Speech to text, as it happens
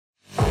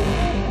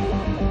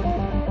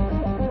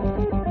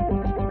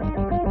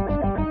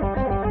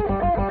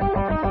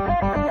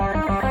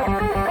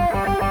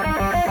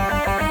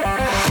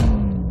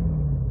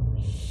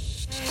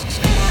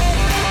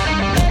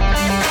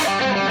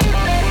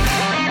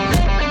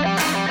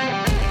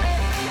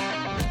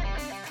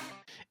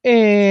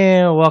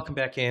welcome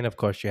back in. Of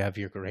course, you have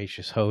your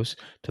gracious host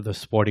to the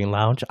Sporting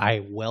Lounge.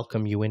 I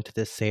welcome you into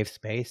this safe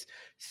space,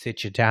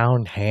 sit you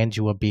down, hand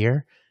you a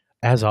beer.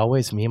 As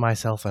always, me,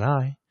 myself, and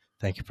I.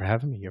 Thank you for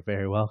having me. You're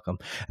very welcome.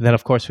 And then,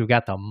 of course, we've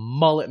got the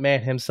mullet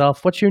man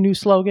himself. What's your new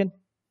slogan?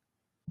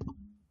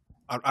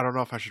 I don't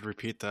know if I should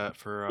repeat that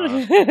for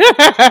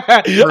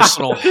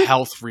personal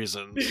health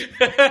reasons.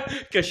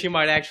 Because she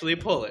might actually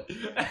pull it.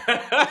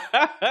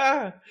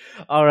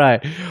 All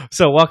right.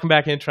 So welcome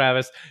back in,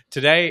 Travis.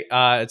 Today,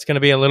 it's going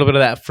to be a little bit of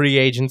that free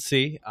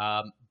agency.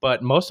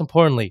 But most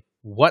importantly,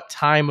 what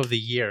time of the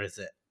year is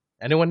it?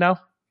 Anyone know?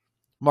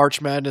 March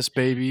Madness,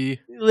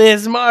 baby.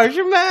 Liz March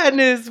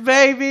Madness,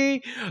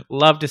 baby.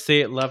 Love to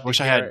see it.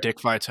 Wish I had Dick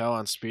Vitale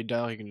on speed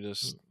dial. He can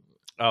just...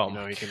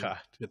 he can God.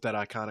 get that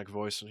iconic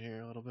voice in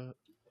here a little bit.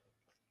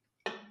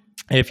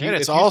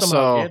 It's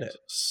also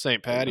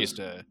St. Patty's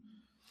Day.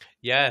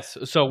 Yes,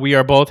 so we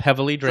are both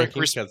heavily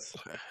drinking.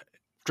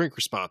 Drink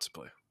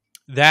responsibly.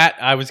 That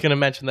I was going to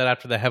mention that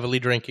after the heavily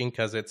drinking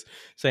because it's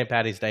St.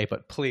 Patty's Day,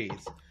 but please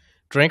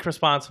drink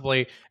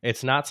responsibly.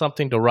 It's not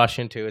something to rush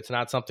into. It's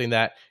not something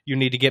that you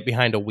need to get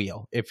behind a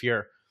wheel. If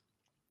you're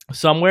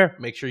somewhere,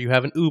 make sure you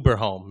have an Uber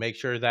home. Make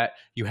sure that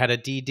you had a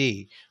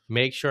DD.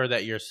 Make sure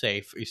that you're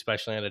safe,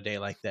 especially on a day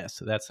like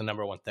this. That's the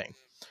number one thing.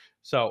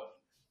 So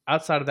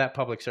outside of that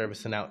public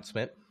service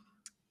announcement,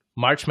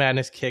 March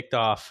Madness kicked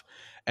off,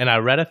 and I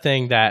read a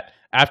thing that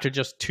after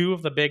just two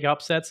of the big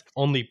upsets,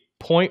 only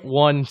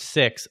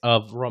 0.16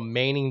 of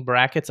remaining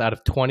brackets out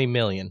of 20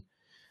 million,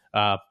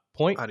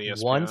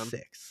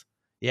 0.16,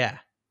 yeah,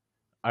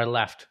 are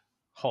left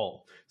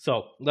whole.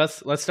 So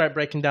let's start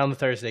breaking down the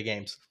Thursday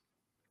games.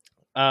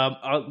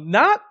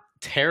 Not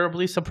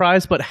terribly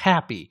surprised, but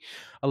happy.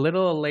 A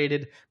little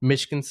elated.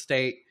 Michigan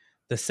State,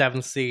 the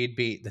 7th seed,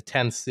 beat the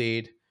 10th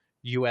seed,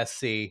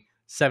 USC,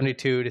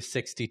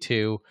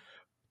 72-62.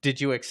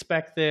 Did you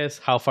expect this?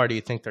 How far do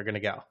you think they're going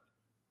to go?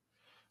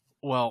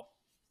 Well,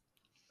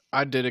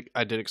 I did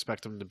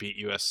expect them to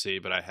beat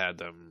USC, but I had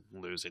them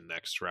losing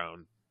next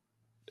round.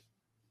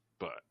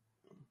 But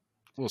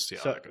we'll see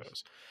how that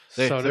goes.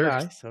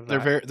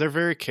 They're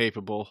very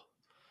capable.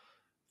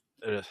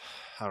 I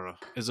don't know.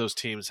 Izzo's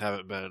teams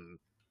haven't been.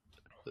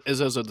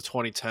 Izzo's of the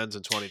 2010s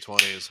and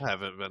 2020s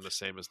haven't been the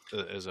same as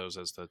Izzo's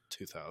as the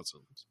 2000s.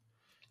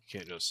 You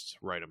can't just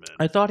write him in.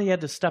 I thought he had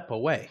to step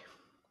away.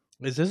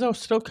 Is Izzo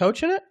still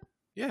coaching it?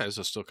 Yeah,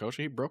 Izzo's still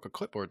coaching. He broke a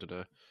clipboard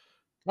today.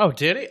 Oh,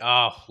 did he?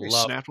 Oh, he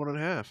snapped one in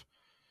half.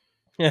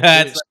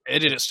 It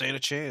didn't stand a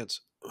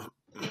chance.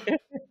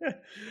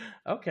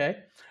 Okay.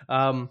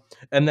 And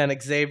then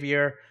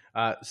Xavier,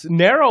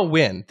 narrow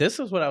win. This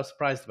is what I was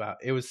surprised about.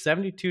 It was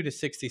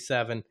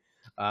 72-67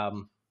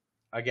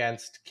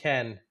 against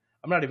Ken.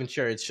 I'm not even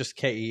sure. It's just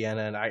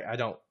Kenn. I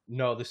don't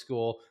know the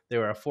school. They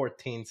were a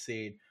 14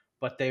 seed,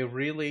 but they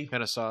really...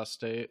 Kennesaw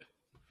State.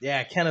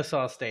 Yeah,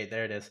 Kennesaw State.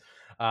 There it is.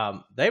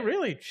 They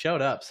really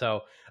showed up.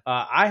 So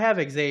I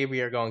have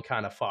Xavier going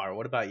kind of far.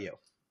 What about you?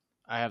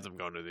 I have them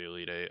going to the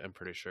Elite Eight, I'm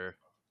pretty sure.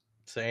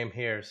 Same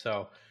here.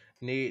 So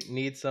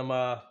need some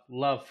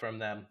love from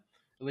them.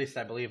 At least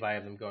I believe I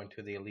have them going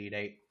to the Elite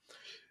Eight.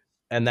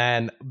 And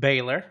then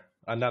Baylor,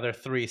 another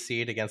 3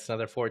 seed against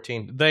another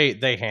 14.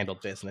 They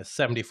handled business,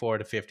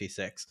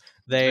 74-56.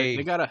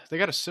 They got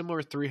a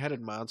similar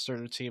 3-headed monster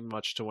in the team,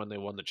 much to when they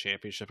won the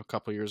championship a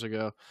couple years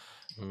ago.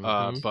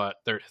 Mm-hmm. But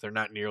they're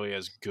not nearly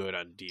as good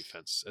on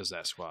defense as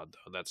that squad,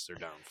 though. That's their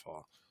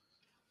downfall.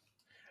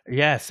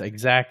 Yes,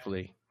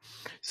 exactly.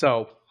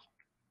 So,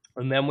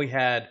 and then we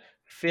had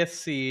 5th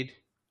seed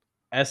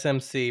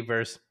SMC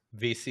versus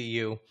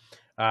VCU,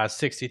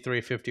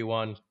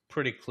 63-51.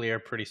 Pretty clear,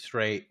 pretty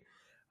straight.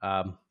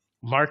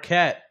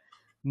 Marquette,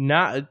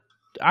 I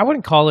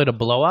wouldn't call it a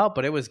blowout,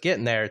 but it was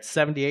getting there. It's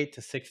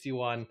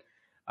 78-61.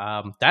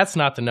 That's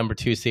not the number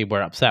 2 seed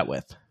we're upset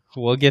with.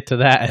 We'll get to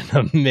that in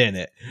a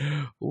minute.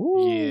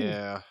 Ooh.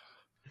 Yeah.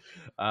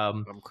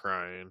 I'm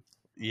crying.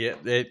 Yeah,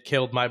 it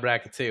killed my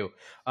bracket too.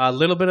 A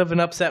little bit of an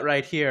upset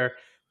right here.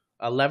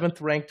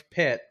 11th ranked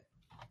Pitt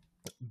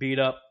beat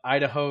up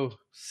Idaho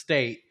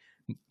State,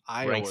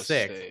 ranked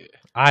 6th.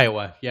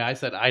 Iowa. Yeah, I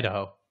said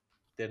Idaho,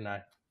 didn't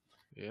I?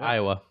 Yeah.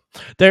 Iowa.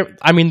 They're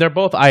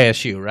both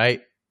ISU,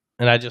 right?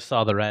 And I just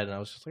saw the red, and I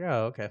was just like,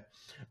 oh, okay.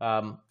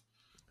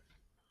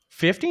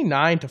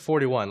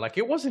 59-41. Like,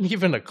 it wasn't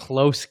even a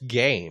close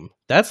game.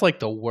 That's like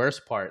the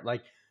worst part.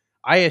 Like,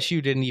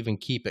 ISU didn't even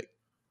keep it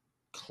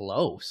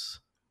close.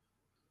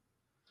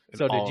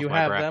 So did you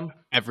have them?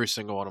 Every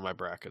single one of my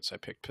brackets, I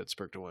picked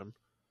Pittsburgh to win.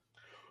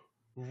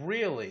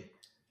 Really?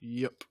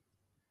 Yep.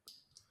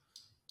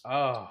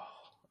 Oh,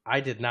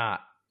 I did not.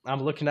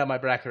 I'm looking at my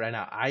bracket right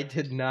now. I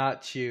did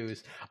not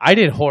choose. I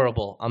did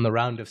horrible on the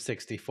round of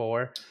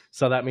 64,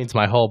 so that means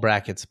my whole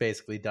bracket's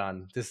basically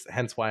done.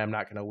 Hence why I'm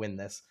not going to win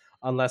this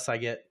unless I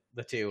get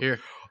the 2. Here,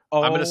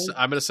 I'm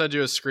gonna send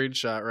you a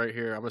screenshot right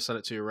here. I'm gonna send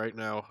it to you right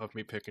now of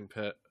me picking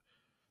Pitt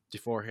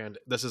beforehand.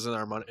 This is in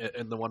our money,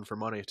 in the one for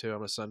money too. I'm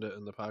gonna send it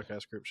in the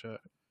podcast group chat.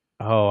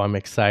 Oh, I'm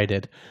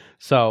excited.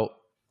 So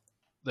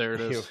there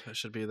it is. It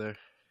should be there.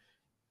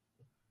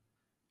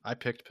 I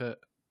picked Pitt.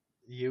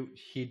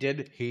 He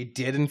did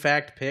in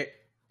fact pick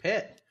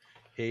Pitt.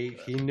 He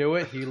knew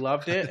it. He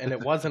loved it, and it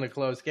wasn't a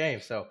close game.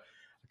 So,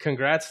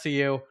 congrats to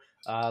you.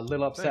 A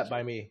little upset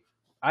by me.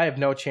 I have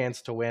no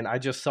chance to win. I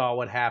just saw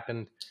what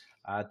happened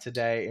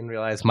today and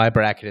realized my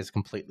bracket is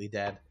completely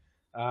dead.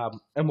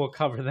 And we'll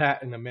cover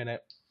that in a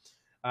minute.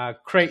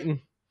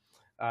 Creighton,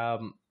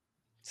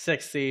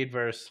 6th seed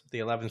versus the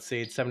 11th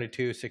seed,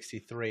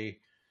 72-63.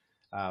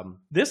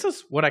 This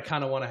is what I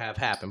kind of want to have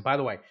happen. By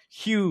the way,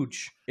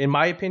 huge, in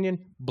my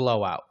opinion,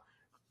 blowout.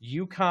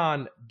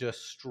 UConn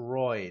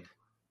destroyed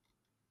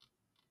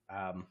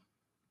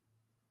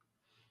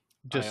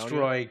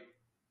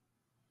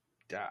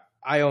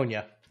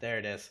Ionia. There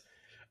it is.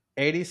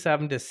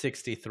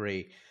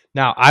 87-63.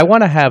 Now, I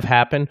want to have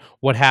happen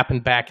what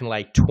happened back in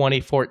like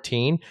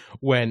 2014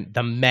 when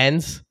the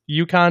men's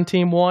UConn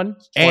team won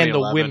and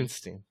the women's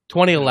team.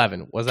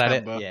 2011. Was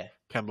that Kemba, it? Yeah.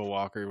 Kemba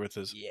Walker with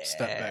his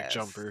step back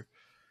jumper.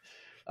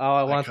 Oh,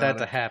 I want that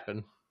to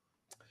happen.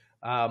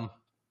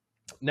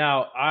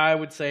 Now, I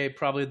would say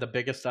probably the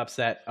biggest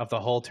upset of the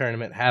whole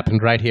tournament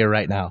happened right here,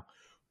 right now.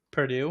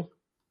 Purdue,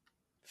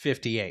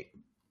 58.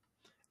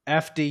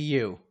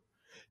 FDU,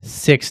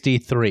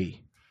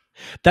 63.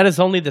 That is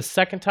only the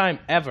second time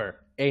ever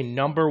a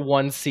number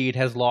 1 seed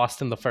has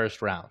lost in the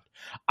first round.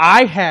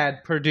 I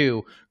had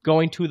Purdue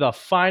going to the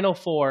Final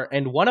Four,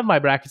 and one of my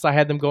brackets, I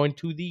had them going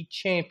to the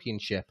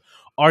championship.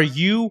 Are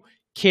you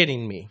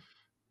kidding me?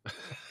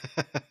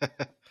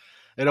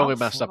 It only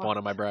messed up one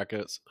of my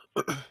brackets.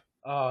 Oh,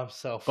 I'm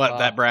so fucked. But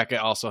that bracket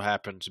also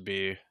happened to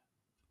be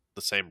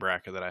the same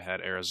bracket that I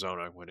had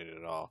Arizona winning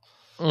it all.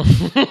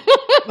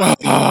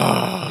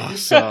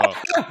 So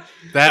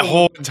that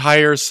whole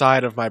entire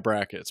side of my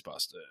bracket's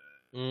busted,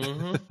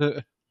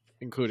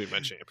 including my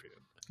champion.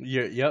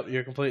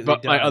 You're completely.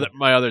 But done.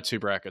 my other 2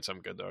 brackets,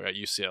 I'm good though. I got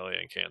UCLA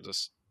and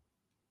Kansas.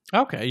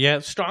 Okay, yeah,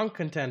 strong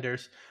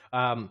contenders.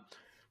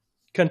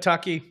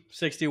 Kentucky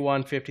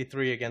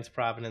 61-53 against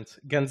Providence.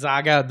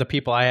 Gonzaga, the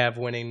people I have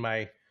winning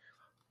my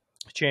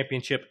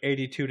championship,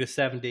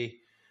 82-70.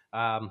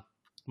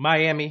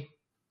 Miami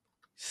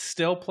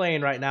still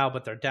playing right now,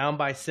 but they're down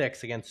by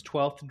 6 against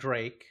 12th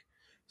Drake.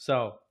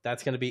 So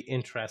that's going to be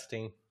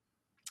interesting.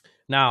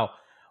 Now,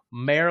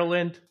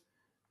 Maryland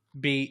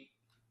beat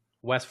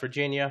West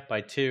Virginia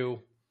by 2.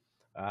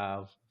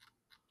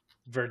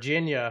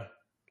 Virginia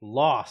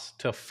lost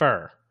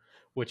to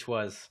which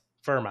was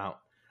Fairmount,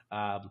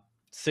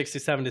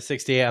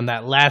 67-68 on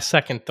that last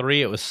second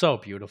 3. It was so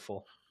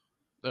beautiful.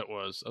 That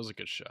was a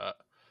good shot.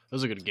 That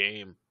was a good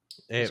game.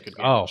 It was a good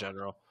game in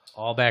general.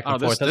 All back and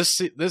forth.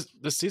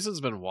 This season's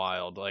been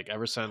wild. Like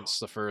ever since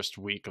the first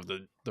week of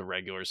the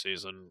regular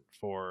season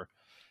for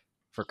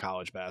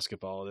college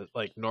basketball.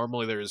 Like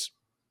normally there's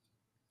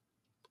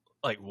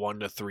like 1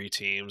 to 3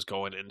 teams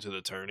going into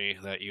the tourney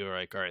that you're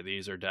like, all right,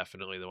 these are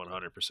definitely the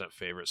 100%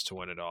 favorites to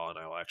win it all, and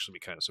I will actually be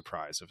kind of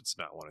surprised if it's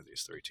not one of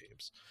these 3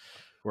 teams.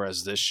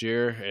 Whereas this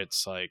year,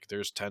 it's like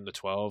there's 10 to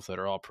 12 that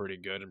are all pretty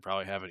good and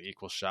probably have an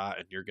equal shot,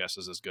 and your guess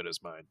is as good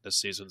as mine. This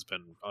season's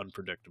been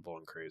unpredictable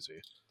and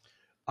crazy.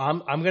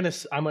 I'm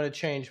gonna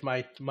change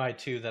my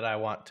 2 that I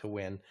want to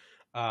win.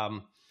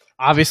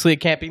 Obviously,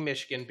 it can't be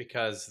Michigan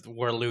because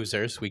we're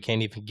losers. We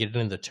can't even get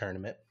into the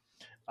tournament.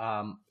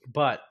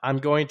 But I'm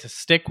going to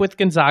stick with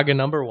Gonzaga,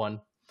 number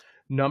 1.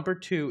 Number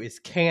 2 is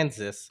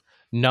Kansas.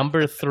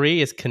 Number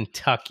 3 is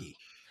Kentucky.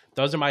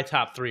 Those are my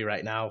top 3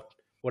 right now.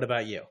 What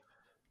about you?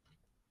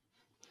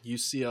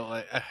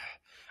 UCLA.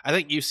 I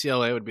think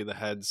UCLA would be the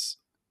heads,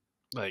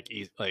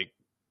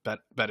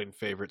 betting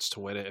favorites to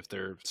win it if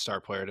their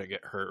star player didn't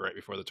get hurt right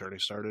before the tourney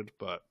started.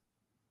 But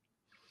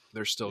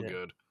they're still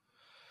good.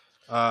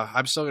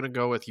 I'm still going to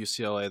go with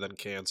UCLA, then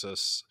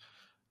Kansas,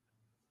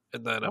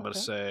 and then I'm going to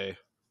say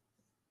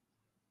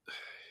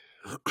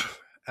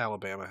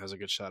Alabama has a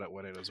good shot at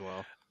winning as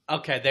well.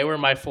 Okay, they were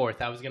my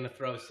 4th. I was going to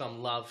throw some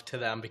love to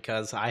them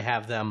because I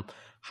have them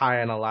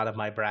high on a lot of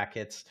my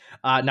brackets.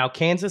 Now,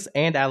 Kansas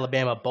and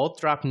Alabama both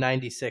dropped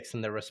 96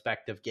 in their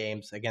respective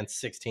games against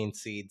 16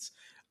 seeds.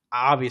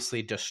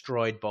 Obviously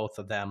destroyed both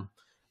of them.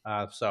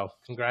 So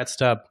congrats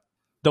to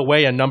the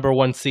way a number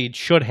 1 seed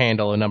should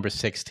handle a number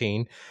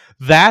 16.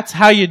 That's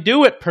how you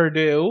do it,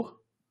 Purdue.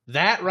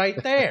 That right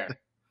there.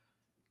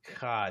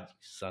 God, you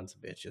sons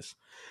of bitches.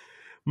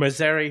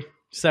 Missouri,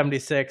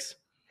 76,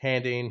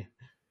 handing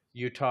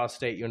Utah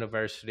State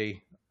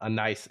University a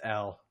nice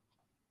L.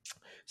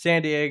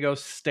 San Diego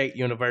State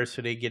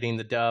University getting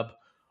the dub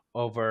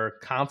over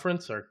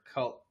Conference or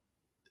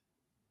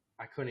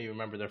I couldn't even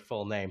remember their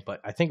full name,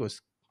 but I think it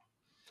was.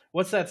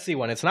 What's that C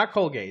one? It's not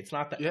Colgate. It's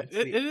not that. Yeah,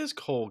 it is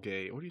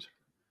Colgate. What are you?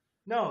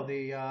 No,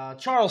 the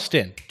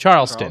Charleston.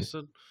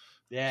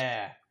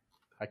 Yeah,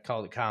 I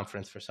called it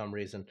Conference for some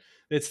reason.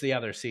 It's the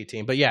other C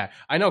team, but yeah,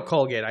 I know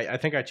Colgate. I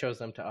think I chose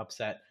them to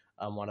upset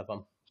one of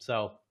them.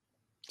 So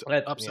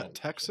upset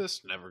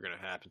Texas, never gonna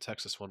happen.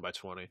 Texas won by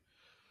 20.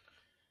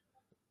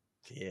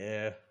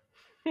 Yeah,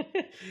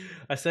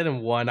 I said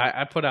in 1.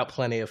 I put out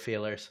plenty of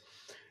feelers.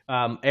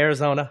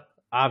 Arizona,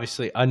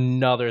 obviously,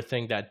 another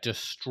thing that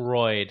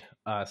destroyed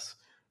us.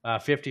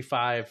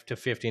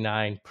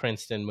 55-59.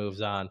 Princeton moves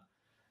on.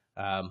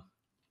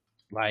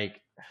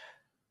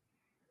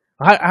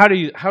 How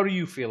do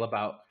you feel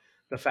about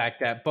the fact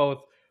that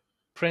both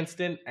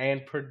Princeton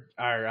and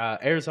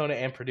Arizona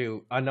and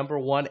Purdue, a number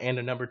 1 and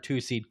a number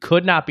 2 seed,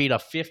 could not beat a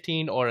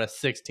 15 or a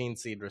 16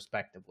 seed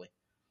respectively?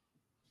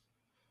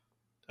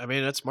 I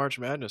mean, it's March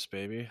Madness,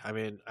 baby. I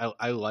mean,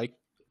 I like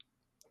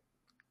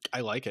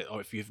it. Oh,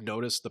 if you've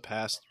noticed the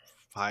past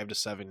 5 to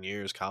 7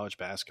 years, college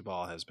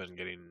basketball has been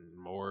getting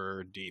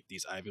more deep.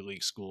 These Ivy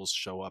League schools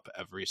show up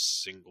every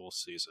single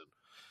season.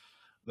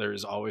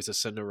 There's always a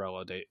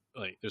Cinderella date.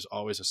 Like, there's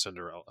always a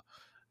Cinderella.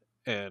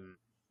 And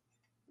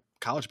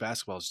college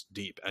basketball is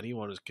deep.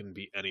 Anyone can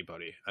beat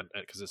anybody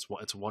because it's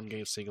a one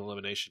game single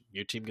elimination.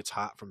 Your team gets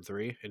hot from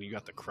 3, and you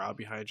got the crowd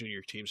behind you.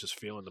 Your team's just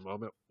feeling the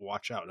moment.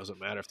 Watch out! It doesn't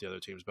matter if the other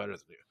team's better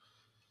than you.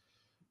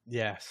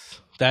 Yes,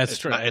 that's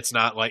true. It's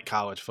not like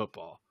college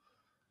football,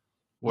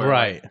 where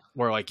right?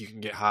 Where like you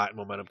can get hot and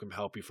momentum can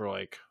help you for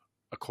like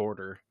a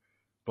quarter,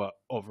 but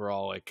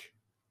overall, like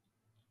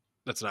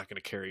that's not going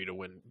to carry you to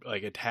win.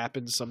 Like it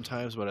happens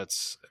sometimes, but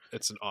it's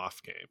an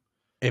off game.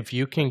 If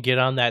you can get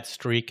on that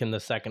streak in the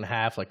second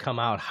half, like come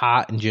out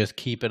hot and just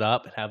keep it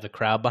up and have the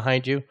crowd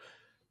behind you,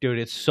 dude,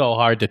 it's so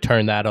hard to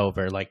turn that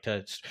over. Like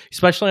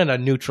especially on a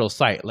neutral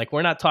site. Like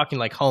we're not talking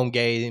like home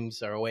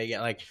games or away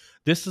games. Like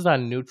this is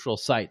on neutral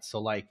sites.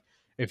 So like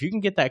if you can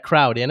get that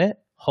crowd in it,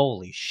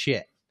 holy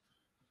shit.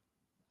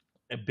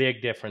 A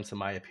big difference in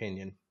my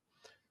opinion.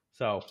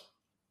 So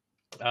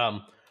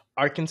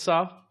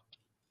Arkansas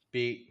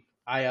beat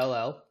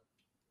ILL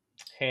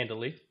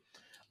handily.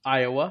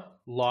 Iowa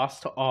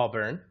lost to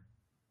Auburn.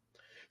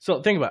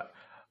 So think about it.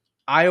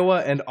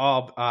 Iowa and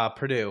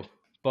Purdue,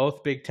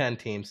 both Big Ten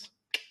teams,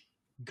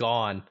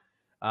 gone.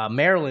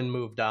 Maryland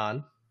moved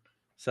on,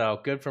 so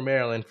good for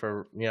Maryland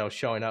for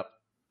showing up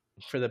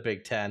for the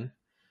Big Ten.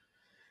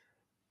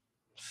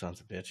 Sons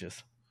of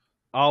bitches.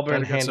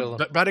 Auburn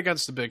handled bet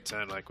against the Big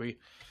Ten, like we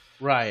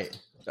right.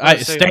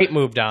 State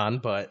moved on,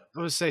 but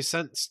I would say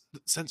since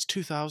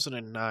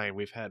 2009,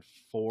 we've had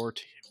 4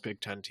 Big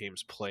Ten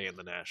teams play in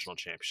the national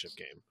championship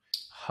game.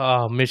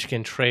 Oh,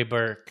 Michigan, Trey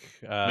Burke.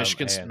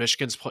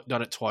 Michigan's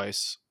done it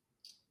twice.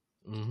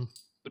 Mm-hmm.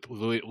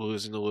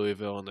 Losing to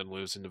Louisville and then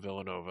losing to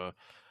Villanova.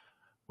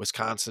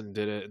 Wisconsin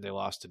did it and they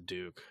lost to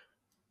Duke.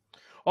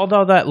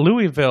 Although that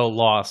Louisville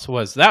loss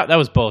was that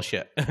was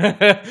bullshit.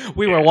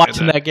 We were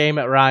watching that game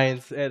at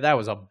Ryan's. That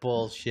was a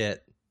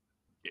bullshit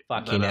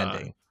fucking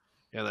ending.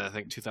 Yeah, then I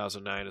think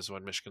 2009 is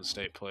when Michigan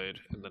State played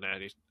in the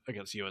Natty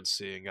against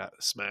UNC and got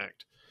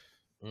smacked.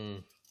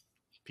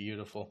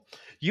 Beautiful.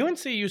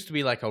 UNC used to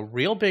be like a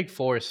real big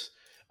force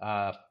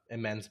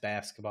in men's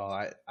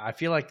basketball. I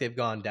feel like they've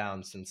gone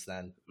down since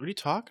then. What are you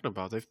talking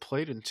about? They've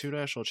played in 2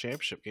 national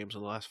championship games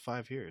in the last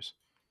 5 years.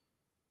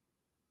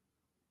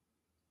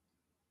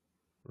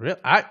 Really?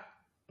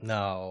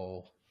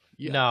 No.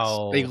 Yes.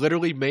 No. They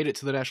literally made it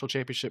to the national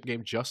championship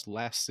game just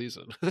last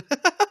season.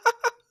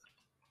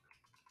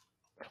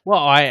 Well,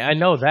 I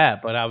know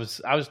that, but I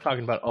was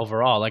talking about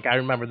overall. Like I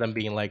remember them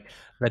being like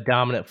the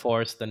dominant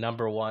force, the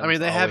number one. I mean,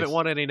 they haven't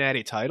won any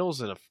natty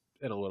titles in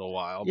a little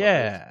while.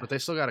 Yeah, but they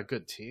still got a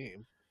good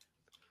team.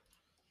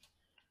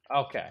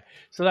 Okay,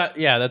 so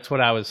that's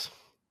what I was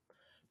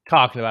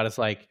talking about. It's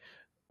like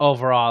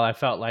overall, I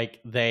felt like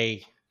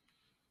they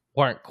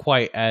weren't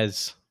quite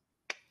as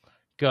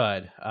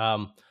good.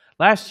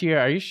 Last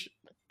year,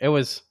 it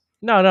was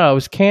it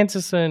was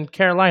Kansas and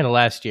Carolina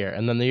last year,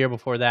 and then the year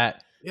before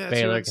that. Yeah,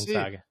 Baylor,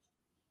 Gonzaga.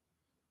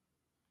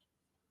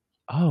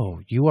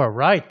 Oh, you are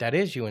right. That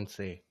is UNC.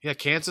 Yeah,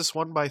 Kansas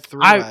won by 3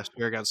 last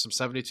year against them,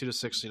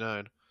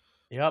 72-69.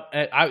 Yep.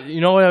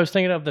 You know what I was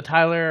thinking of? The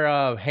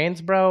Tyler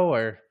Hansbrough,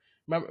 or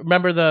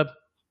remember the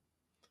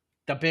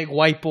big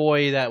white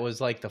boy that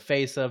was like the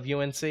face of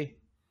UNC?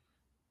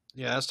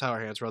 Yeah, that's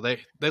Tyler Hansbrough.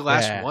 They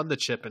won the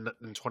chip in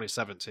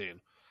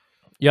 2017.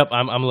 Yep,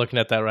 I'm looking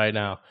at that right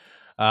now,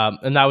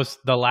 and that was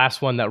the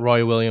last one that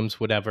Roy Williams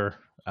would ever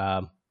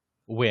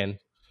win.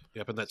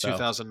 Yep, and that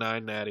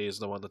 2009 Natty is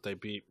the one that they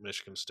beat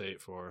Michigan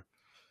State for.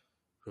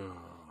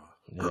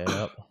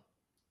 Yep.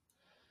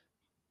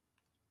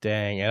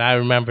 Dang, and I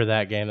remember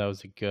that game. That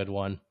was a good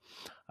one.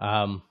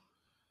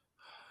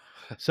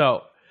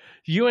 So,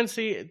 UNC,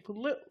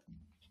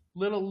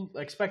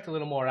 expect a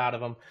little more out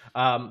of them.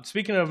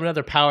 Speaking of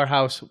another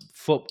powerhouse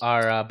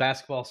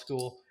basketball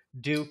school,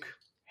 Duke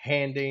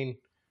handing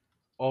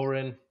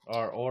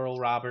Oral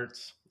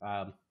Roberts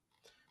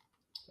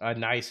a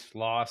nice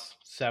loss,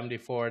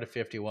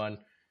 74-51.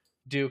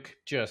 Duke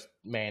just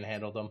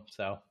manhandled them,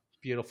 so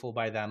beautiful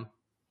by them.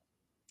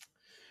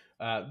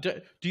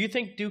 Do you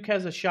think Duke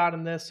has a shot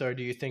in this, or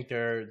do you think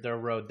their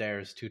road there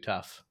is too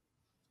tough?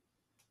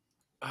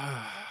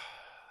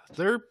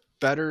 They're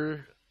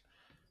better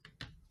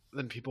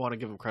than people want to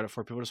give them credit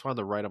for. People just wanted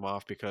to write them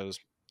off because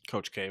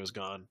Coach K was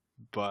gone.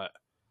 But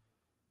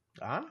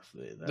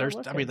honestly,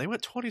 they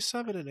went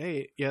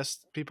 27-8. Yes,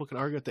 people can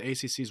argue that the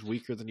ACC is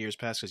weaker than years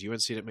past because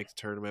UNC didn't make the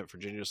tournament.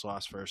 Virginia just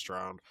lost first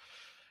round.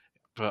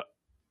 But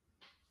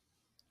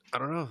I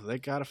don't know. They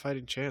got a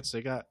fighting chance.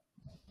 They got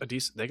a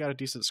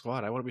decent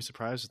squad. I wouldn't be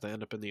surprised if they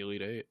end up in the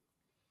Elite Eight.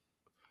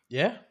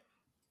 Yeah.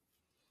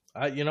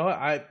 You know what?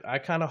 I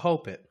kind of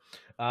hope it.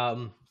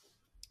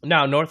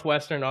 Now,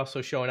 Northwestern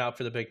also showing out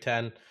for the Big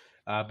Ten,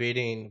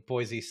 beating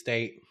Boise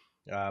State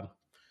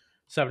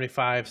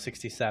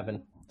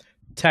 75-67.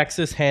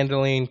 Texas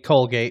handling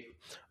Colgate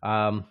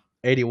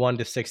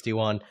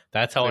 81-61.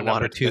 That's how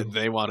number 2.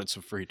 They wanted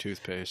some free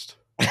toothpaste.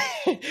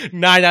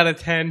 9 out of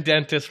 10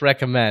 dentists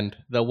recommend.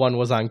 The one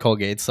was on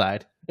Colgate's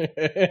side.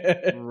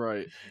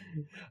 Right.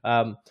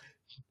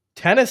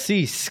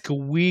 Tennessee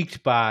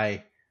squeaked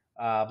by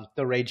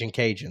the Raging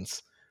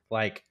Cajuns.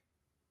 Like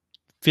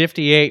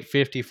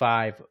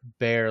 58-55,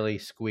 barely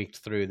squeaked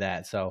through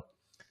that. So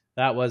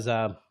that was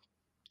a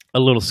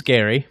little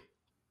scary.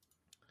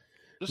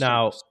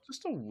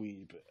 Just a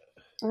wee bit.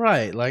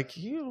 Right, like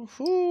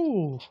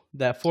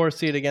that 4th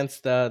seed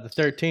against the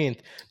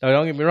 13th. Now,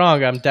 don't get me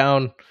wrong, I'm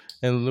down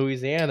in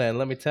Louisiana, and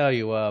let me tell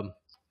you,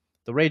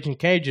 the Raging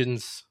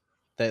Cajuns,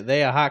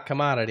 they a hot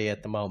commodity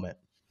at the moment.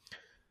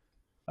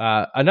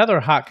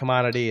 Another hot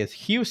commodity is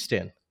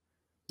Houston,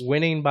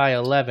 winning by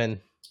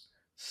 11.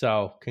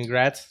 So,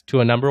 congrats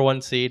to a number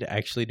 1 seed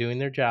actually doing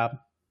their job.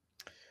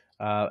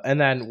 And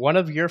then one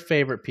of your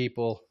favorite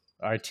people,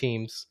 our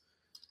teams,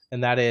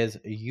 and that is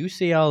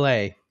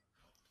UCLA.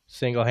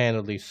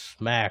 Single-handedly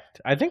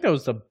smacked. I think that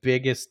was the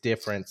biggest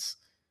difference.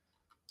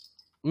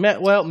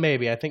 Well,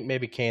 maybe. I think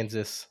maybe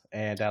Kansas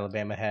and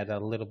Alabama had a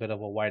little bit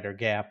of a wider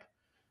gap.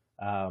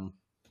 Well,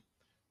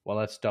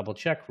 let's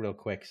double-check real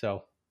quick.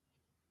 So,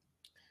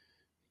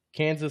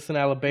 Kansas and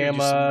Alabama.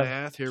 Do some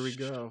math. Here we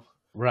go.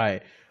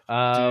 Right.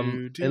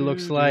 It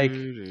looks like...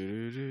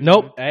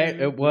 Nope.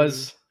 It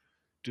was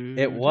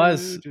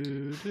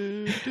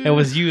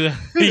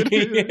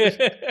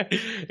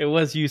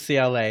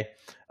UCLA.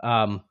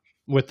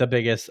 With the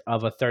biggest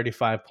of a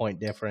 35-point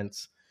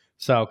difference.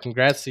 So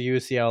congrats to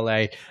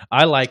UCLA.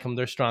 I like them.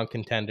 They're strong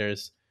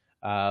contenders.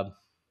 And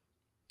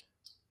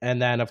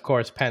then, of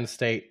course, Penn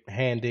State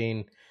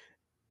handing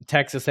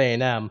Texas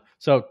A&M.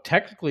 So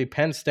technically,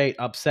 Penn State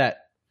upset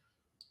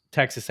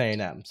Texas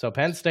A&M. So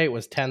Penn State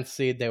was 10th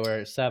seed. They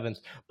were 7th.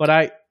 But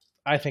I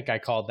think I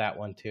called that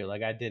one too.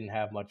 Like, I didn't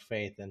have much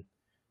faith in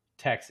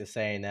Texas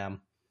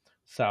A&M.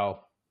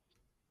 So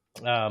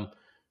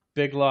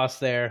big loss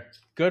there.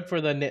 Good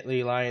for the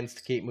Nittany Lions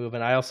to keep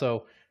moving. I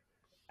also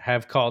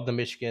have called the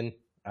Michigan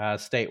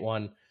State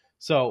one.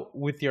 So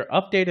with your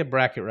updated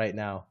bracket right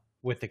now,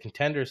 with the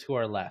contenders who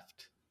are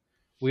left,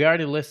 we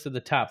already listed the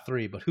top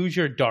 3, but who's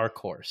your dark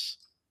horse?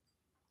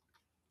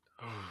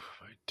 Oh,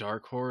 my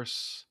dark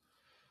horse?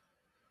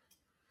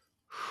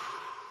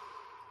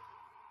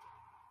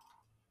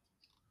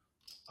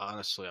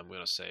 Honestly, I'm going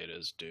to say it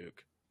is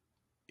Duke.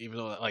 Even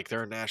though like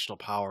they're a national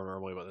power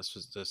normally, but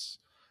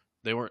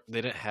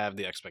they didn't have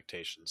the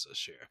expectations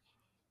this year.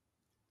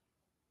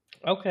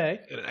 Okay.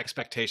 An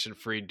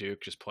expectation-free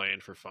Duke just playing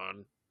for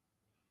fun.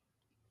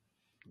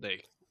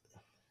 They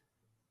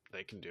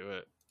can do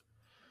it.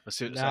 Let's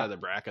see what side of the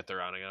bracket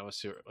they're on again.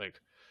 Let's see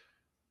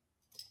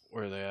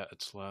where are they at.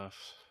 It's left.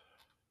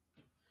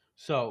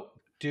 So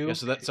Duke.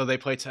 Yeah, so they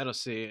play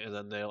Tennessee, and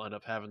then they'll end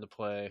up having to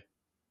play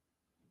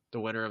the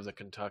winner of the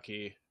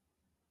Kentucky.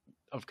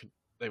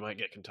 They might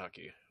get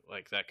Kentucky.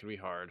 Like that could be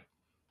hard.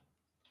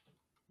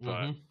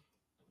 But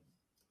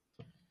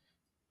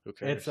who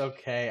cares? It's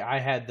okay. I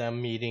had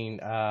them meeting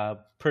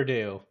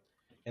Purdue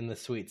in the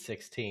Sweet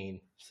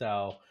 16.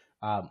 So,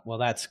 well,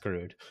 that's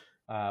screwed.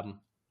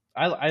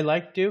 I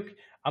like Duke.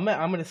 I'm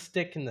gonna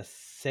stick in the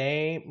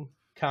same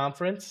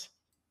conference,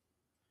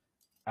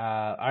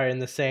 or in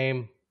the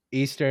same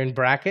Eastern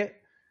bracket.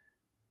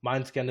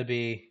 Mine's gonna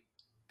be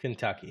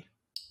Kentucky.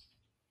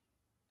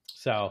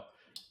 So,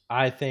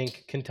 I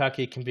think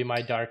Kentucky can be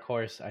my dark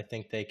horse. I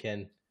think they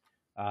can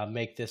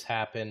make this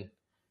happen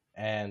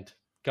and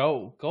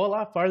go a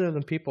lot farther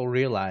than people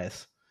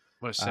realize.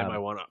 I'm gonna say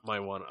my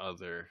one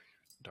other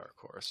dark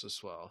horse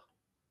as well.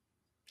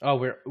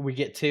 Oh, we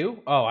get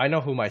 2? Oh, I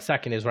know who my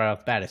second is right off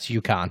the bat. It's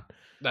UConn.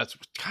 That's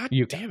God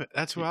damn it.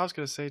 That's who I was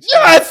gonna say too.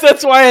 Yes,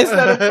 that's why I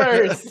said it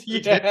first.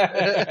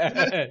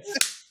 Yes.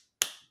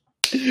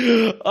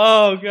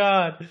 Oh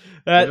God.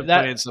 They're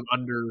playing some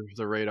under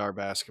the radar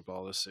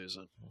basketball this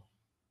season.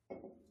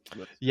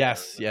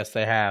 Yes,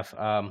 they have.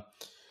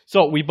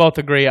 So we both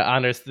agree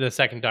on the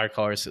second dark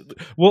horse.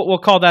 We'll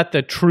call that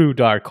the true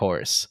dark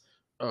horse,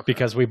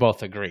 because we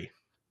both agree.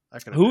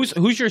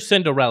 Who's your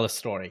Cinderella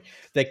story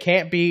that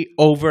can't be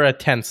over a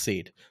 10th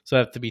seed? So it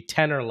have to be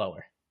 10 or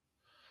lower.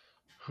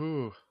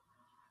 I'm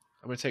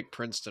going to take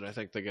Princeton. I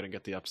think they're going to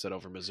get the upset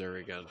over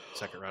Missouri again,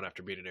 second round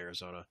after beating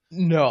Arizona.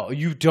 No,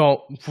 you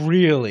don't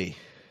really.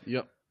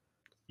 Yep.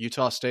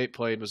 Utah State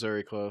played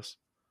Missouri close.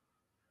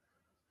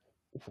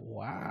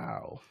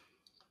 Wow.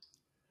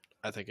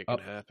 I think it can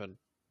happen.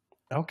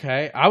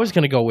 Okay. I was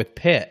going to go with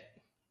Pitt.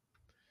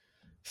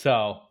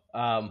 So,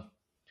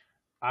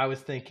 I was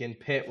thinking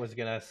Pitt was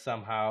going to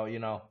somehow,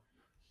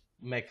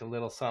 make a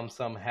little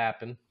some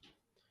happen.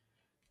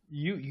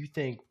 You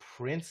think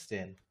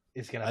Princeton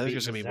is going to I think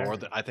there's going to be more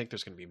I think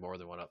there's going to be more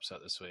than one upset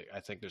this week.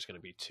 I think there's going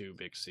to be 2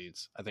 big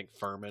seeds. I think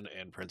Furman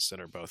and Princeton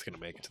are both going to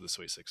make it to the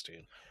Sweet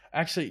 16.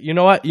 Actually, you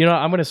know what?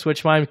 I'm going to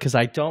switch mine because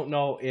I don't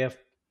know if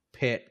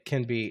Pitt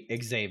can be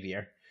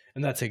Xavier.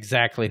 And that's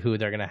exactly who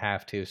they're going to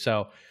have to.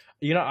 So,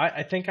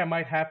 I think I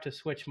might have to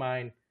switch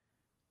mine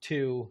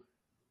to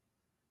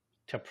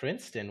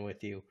Princeton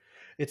with you.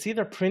 It's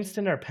either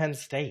Princeton or Penn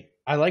State.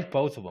 I like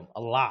both of them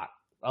a lot.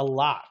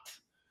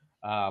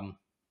 Um,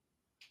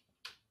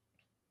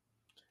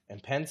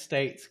 and Penn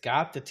State's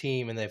got the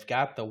team and they've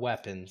got the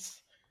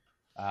weapons.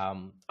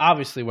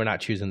 Obviously, we're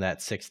not choosing that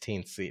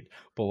 16th seed,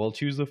 but we'll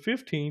choose the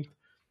 15th.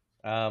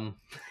 Son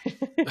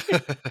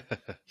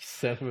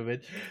of a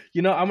bitch.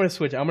 I'm going to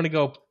switch. I'm going to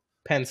go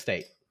Penn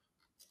State.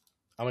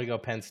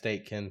 Penn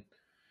State can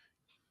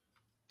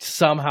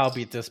somehow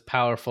beat this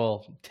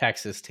powerful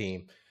Texas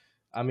team.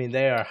 I mean,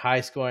 they are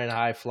high scoring,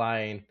 high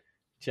flying,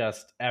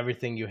 just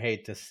everything you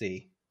hate to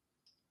see.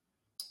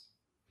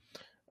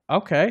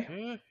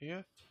 Okay.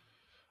 Yeah.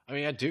 I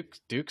mean,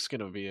 Duke's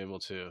gonna be able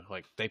to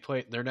they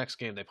play their next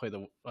game. They play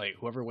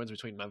whoever wins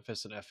between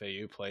Memphis and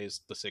FAU plays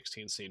the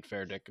 16th seed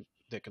Fair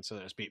Dickinson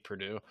that's beat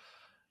Purdue,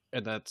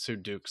 and that's who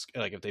Duke's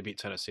if they beat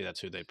Tennessee, that's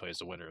who they play as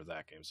the winner of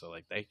that game. So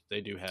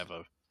they do have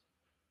a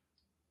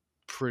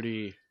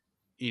pretty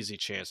easy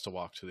chance to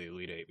walk to the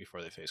Elite Eight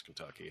before they face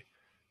Kentucky,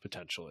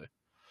 potentially.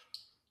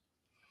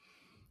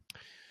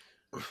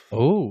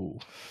 Oh,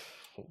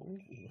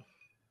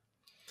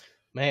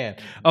 man.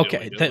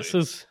 Okay,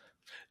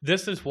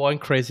 this is one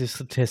crazy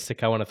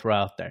statistic I want to throw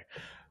out there.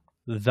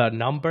 The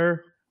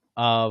number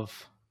of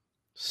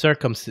what's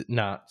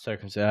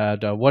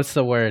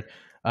the word?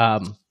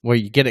 Where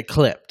you get it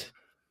clipped.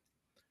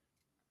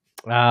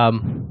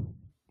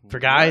 For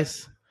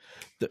guys,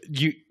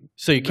 you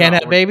can't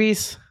have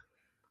babies.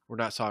 We're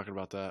not talking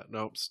about that.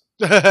 Nope.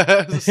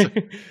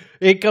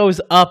 It goes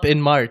up in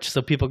March,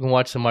 so people can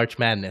watch the March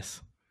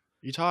Madness.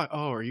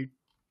 Are you?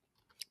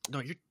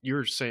 No,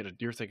 you're saying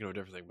you're thinking of a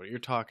different thing, but you're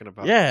talking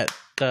about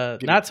the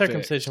not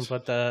circumcision, fixed.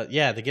 But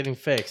the getting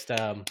fixed.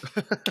 I'm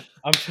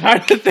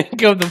trying to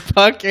think of the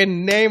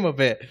fucking name of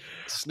it.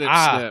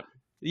 Snip.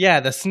 Yeah,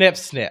 the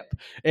snip.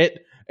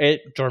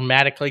 It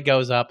dramatically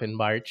goes up in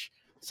March,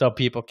 so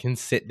people can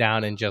sit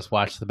down and just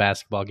watch the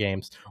basketball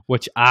games,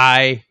 which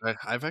I've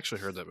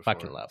actually heard that before.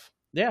 Fucking love.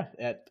 Yeah,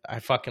 I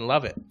fucking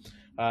love it.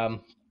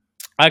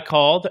 I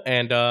called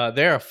and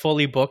they're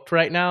fully booked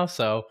right now,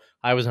 so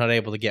I was not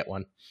able to get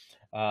one.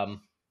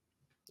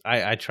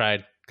 I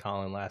tried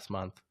calling last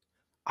month.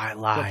 I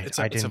lied.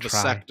 I didn't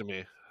try.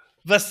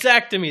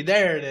 Vasectomy.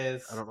 There it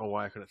is. I don't know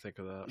why I couldn't think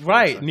of that.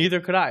 Right.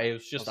 Neither could I. It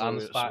was just on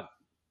the spot.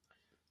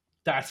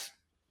 That's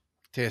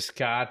this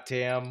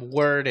goddamn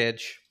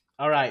wordage.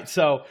 All right.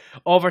 So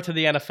over to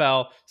the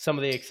NFL. Some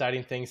of the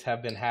exciting things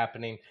have been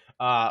happening.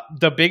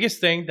 The biggest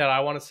thing that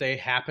I want to say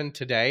happened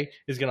today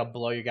is going to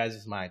blow you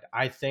guys' mind.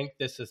 I think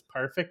this is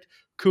perfect.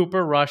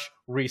 Cooper Rush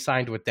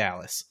re-signed with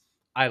Dallas.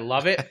 I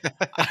love it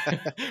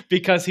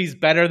because he's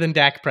better than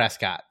Dak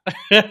Prescott.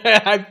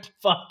 I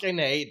fucking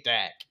hate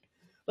Dak.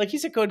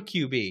 He's a good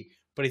QB,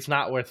 but he's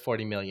not worth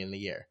 $40 million a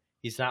year.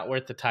 He's not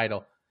worth the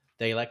title.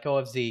 They let go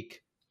of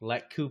Zeke.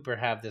 Let Cooper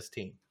have this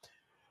team.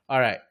 All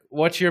right.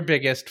 What's your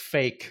biggest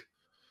fake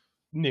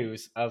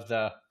news of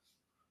the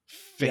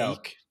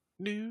fake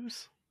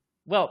news?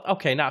 Well,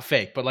 okay, not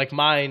fake, but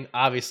mine,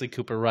 obviously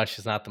Cooper Rush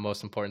is not the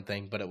most important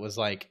thing, but it was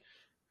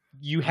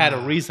you had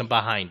a reason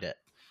behind it.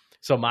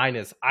 So mine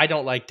is, I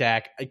don't like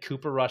Dak.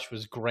 Cooper Rush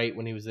was great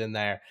when he was in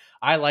there.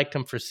 I liked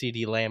him for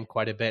CeeDee Lamb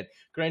quite a bit.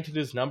 Granted,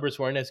 his numbers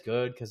weren't as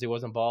good because he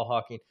wasn't ball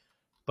hawking,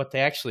 but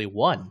they actually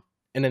won.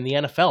 And in the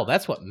NFL,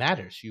 that's what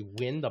matters. You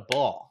win the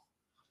ball.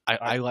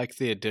 I like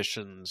the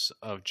additions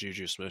of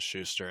Juju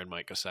Smith-Schuster and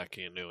Mike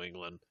Gesicki in New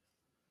England.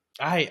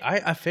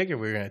 I figured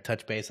we were going to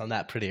touch base on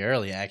that pretty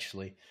early,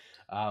 actually,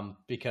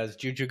 because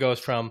Juju goes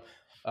from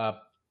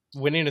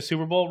winning a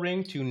Super Bowl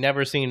ring to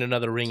never seeing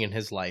another ring in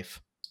his life.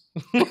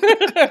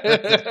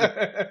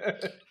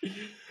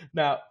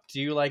 Now,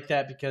 do you like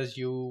that because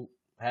you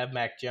have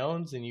Mac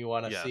Jones and you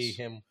want to see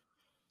him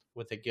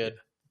with a good?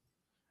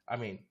 I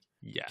mean,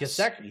 yes,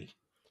 Gesicki,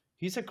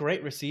 he's a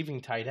great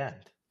receiving tight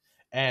end,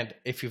 and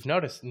if you've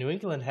noticed, New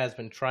England has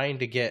been trying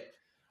to get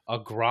a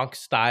Gronk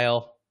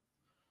style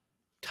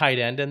tight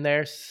end in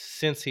there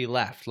since he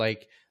left.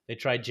 They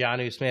tried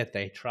Jonnu Smith,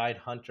 they tried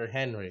Hunter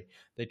Henry,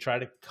 they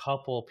tried a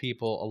couple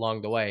people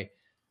along the way.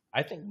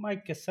 I think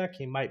Mike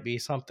Gesicki might be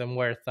something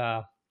worth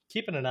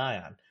keeping an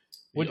eye on.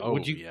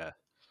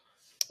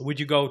 Would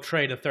you go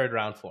trade a third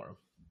round for him?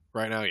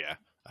 Right now, yeah,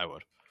 I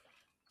would.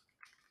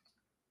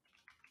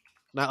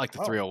 Not the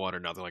 301 or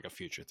nothing, a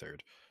future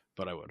third,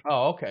 but I would.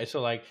 Oh, okay.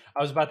 So I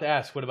was about to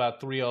ask, what about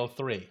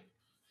 303?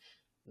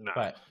 No.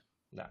 But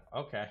no,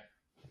 okay.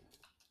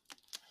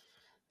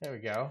 There we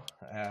go.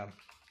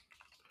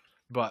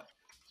 But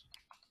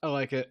I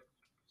like it.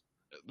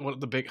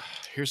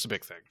 Here's the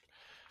big thing.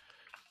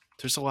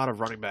 There's a lot of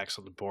running backs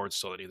on the board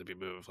still that need to be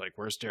moved.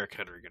 Where's Derrick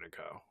Henry going to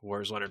go?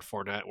 Where's Leonard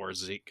Fournette? Where's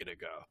Zeke going to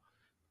go?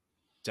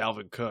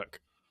 Dalvin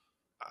Cook.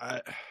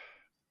 I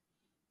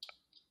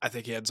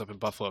think he ends up in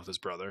Buffalo with his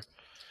brother.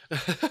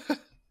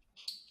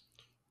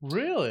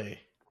 Really?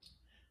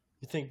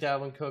 You think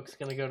Dalvin Cook's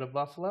going to go to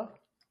Buffalo?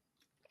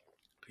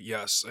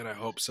 Yes, and I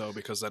hope so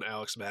because then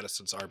Alex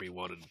Madison's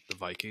RB1 in the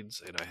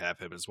Vikings, and I have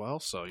him as well.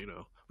 So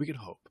we can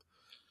hope.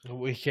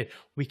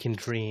 We can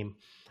dream.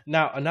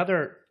 Now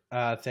another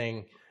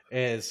thing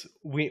is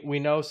we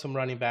know some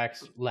running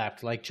backs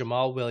left, like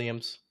Jamal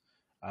Williams,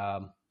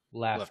 Left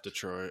left.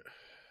 Detroit,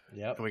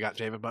 Yep, and we got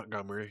David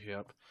Montgomery.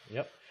 Yep,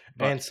 yep.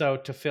 but And so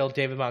to fill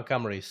David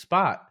Montgomery's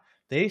spot,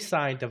 they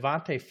signed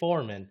Devontae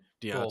Foreman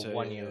to a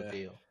one-year Deontay.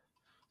 deal.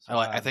 So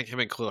I think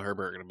him and Khalil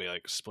Herbert are going to be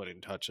like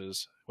splitting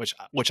touches, which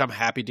I'm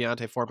happy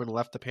Deontay Foreman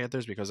left the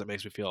Panthers because it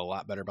makes me feel a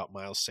lot better about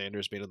Miles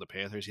Sanders being in the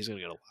Panthers. He's going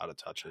to get a lot of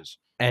touches.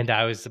 And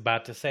I was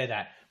about to say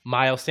that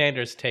Miles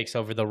Sanders takes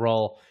over the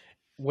role,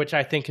 which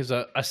I think is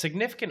a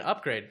significant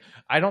upgrade.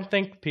 I don't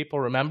think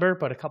people remember,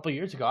 but a couple of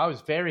years ago, I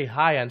was very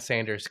high on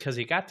Sanders because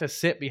he got to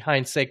sit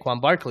behind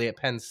Saquon Barkley at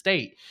Penn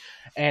State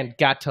and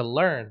got to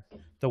learn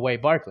the way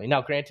Barkley.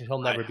 Now, granted, he'll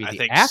never be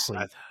the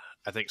athlete.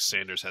 I think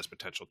Sanders has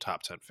potential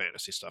top 10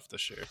 fantasy stuff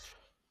this year.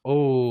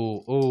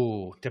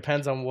 Oh,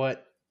 depends on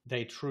what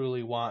they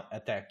truly want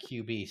at that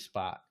QB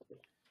spot.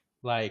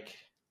 Like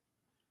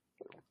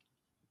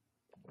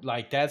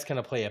that's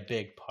going to play a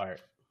big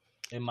part,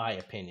 in my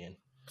opinion.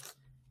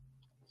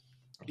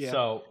 Yeah.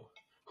 So,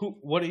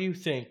 what do you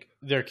think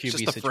their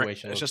QB situation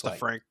looks like? It's just like?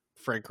 the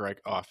Frank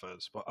Reich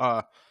offense. But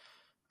I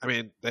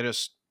mean, they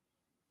just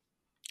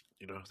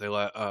they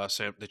let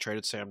they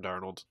traded Sam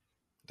Darnold.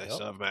 They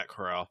still have Matt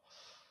Corral,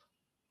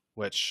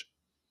 which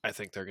I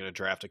think they're going to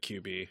draft a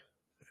QB.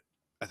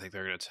 I think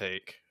they're going to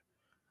take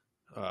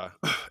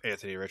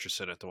Anthony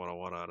Richardson at the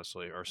 101,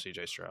 honestly, or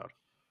CJ Stroud.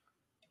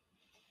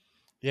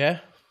 Yeah,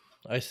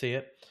 I see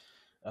it.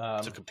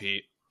 To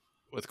compete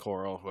with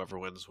Corral, whoever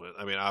wins.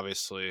 I mean,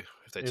 obviously,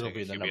 if they take a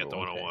QB at the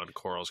 101,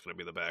 Corral's going to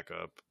be the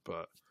backup.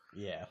 But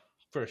yeah,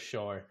 for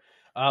sure.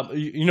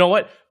 You know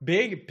what?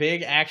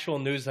 Big actual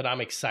news that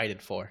I'm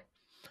excited for.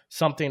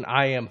 Something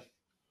I am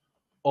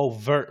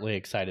overtly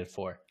excited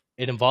for.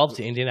 It involves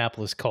the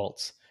Indianapolis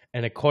Colts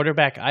and a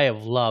quarterback I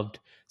have loved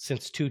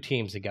since 2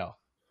 teams ago.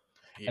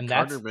 And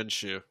Gardner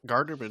Minshew,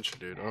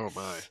 dude. Oh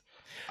my,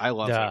 I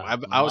love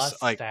him. I was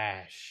like,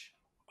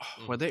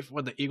 when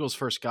the Eagles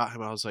first got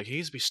him, I was like, he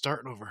needs to be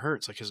starting over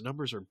Hurts. Like his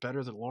numbers are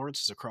better than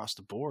Lawrence's across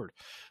the board.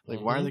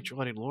 Like why are they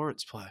letting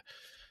Lawrence play?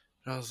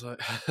 And I was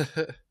like,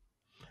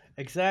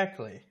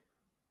 exactly.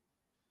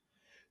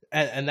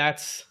 And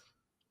that's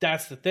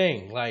the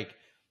thing. Like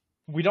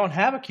we don't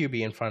have a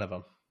QB in front of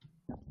him.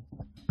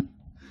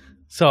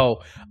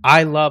 So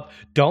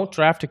don't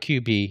draft a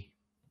QB.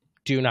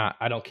 Do not.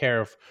 I don't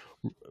care if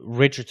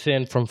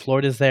Richardson from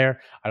Florida is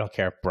there. I don't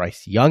care if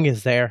Bryce Young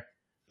is there.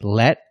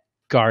 Let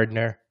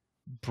Gardner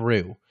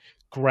brew.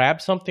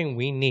 Grab something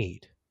we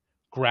need.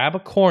 Grab a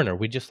corner.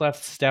 We just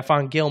left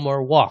Stephon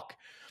Gilmore walk.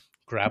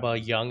 Grab a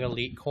young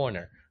elite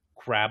corner.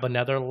 Grab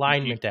another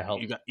lineman to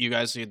help. You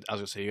guys need. I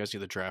was gonna say you guys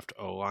need to draft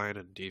O-line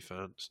and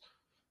defense,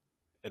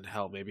 and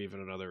hell, maybe even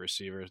another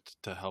receiver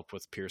to help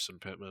with Pearson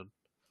Pittman.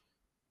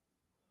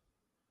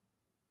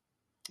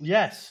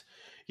 Yes.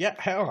 Yeah,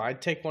 hell,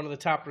 I'd take one of the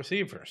top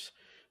receivers.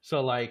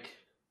 So, like,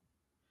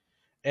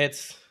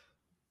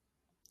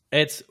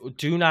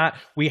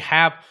 we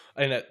have,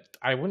 and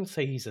I wouldn't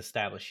say he's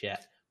established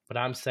yet, but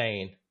I'm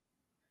saying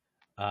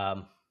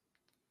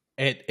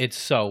it's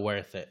so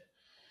worth it.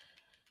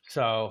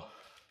 So,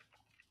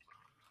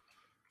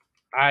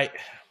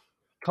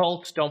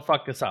 Colts, don't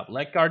fuck this up.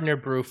 Let Gardner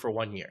brew for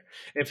 1 year.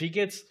 If he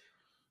gets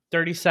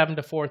 37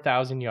 to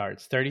 4,000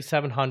 yards,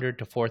 3,700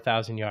 to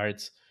 4,000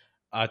 yards,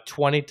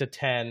 20 to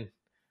 10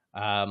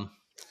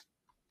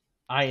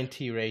 INT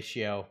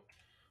ratio.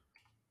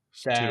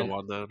 2 to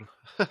 1 then.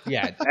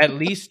 Yeah, at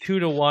least 2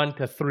 to 1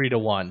 to 3 to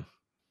 1.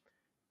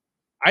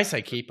 I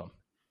say keep him.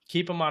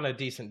 Keep him on a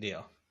decent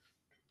deal.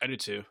 I do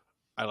too.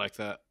 I like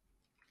that.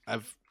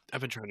 I've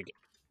been trying to get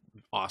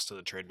Austin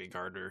to trade me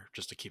Gardner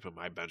just to keep him on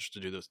my bench to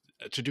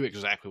do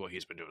exactly what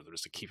he's been doing,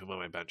 just to keep him on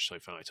my bench until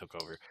he finally took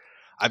over.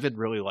 I've been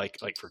really like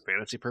for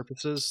fantasy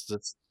purposes,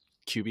 this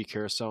QB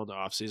carousel in the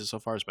offseason so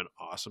far has been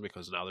awesome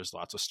because now there's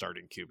lots of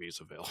starting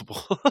QBs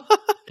available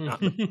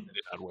on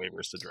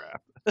waivers to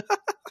draft.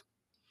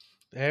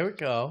 There we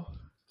go.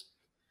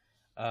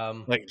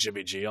 Like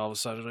Jimmy G all of a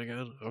sudden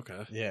again?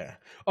 Okay. Yeah.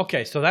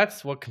 Okay, so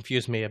that's what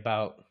confused me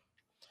about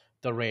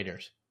the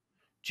Raiders.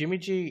 Jimmy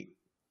G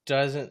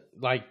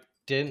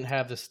didn't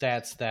have the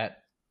stats that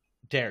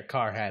Derek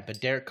Carr had, but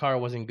Derek Carr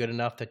wasn't good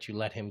enough that you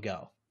let him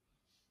go.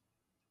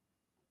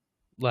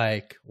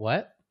 Like,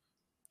 what?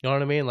 You know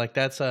what I mean? Like,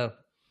 that's a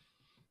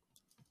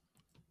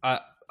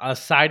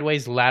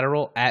sideways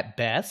lateral at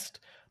best,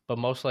 but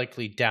most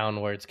likely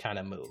downwards kind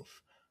of move.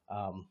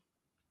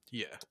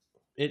 Yeah.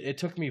 It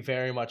took me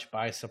very much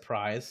by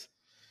surprise.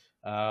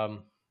 Now,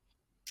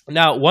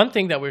 one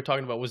thing that we were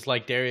talking about was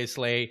like Darius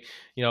Slay,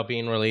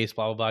 being released,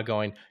 blah, blah, blah,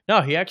 going.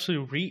 No, he actually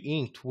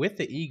re-inked with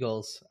the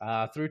Eagles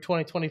through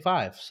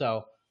 2025.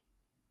 So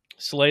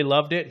Slay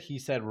loved it. He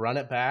said, run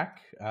it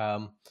back.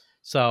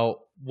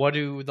 So what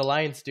do the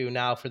Lions do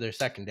now for their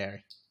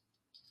secondary?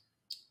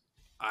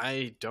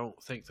 I don't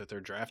think that they're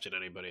drafting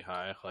anybody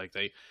high. Like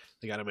they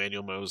got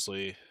Emmanuel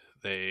Mosley.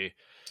 They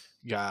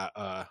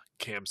got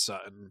Cam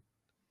Sutton.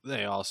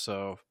 They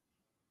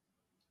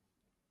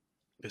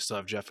still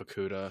have Jeff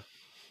Okuda.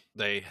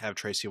 They have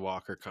Tracy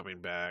Walker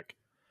coming back.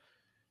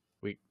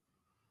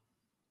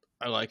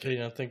 I like it. You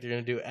don't think they're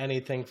going to do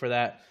anything for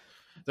that?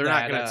 They're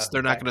not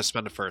going to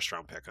spend a first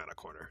round pick on a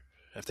corner.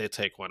 If they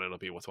take one, it'll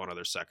be with one of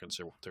their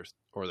seconds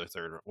or their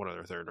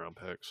third round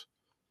picks.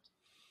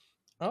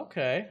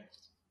 Okay.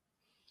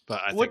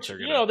 But I think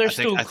they're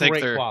still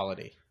great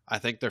quality. I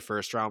think their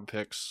first round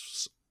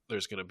picks,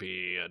 there's going to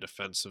be a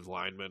defensive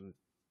lineman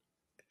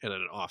and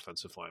an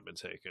offensive lineman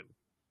taken.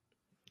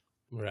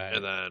 Right.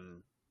 And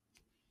then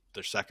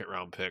their second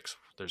round picks,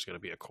 there's going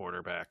to be a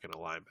cornerback and a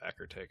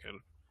linebacker taken.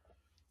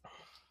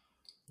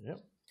 Yep.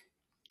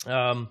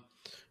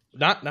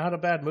 Not a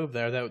bad move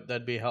there.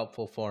 That'd be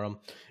helpful for him.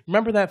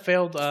 Remember that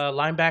failed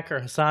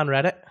linebacker Hassan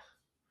Redditt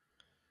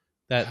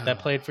that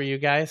played for you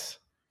guys?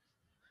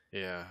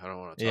 Yeah, I don't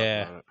want to talk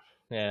about it.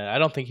 Yeah, I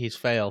don't think he's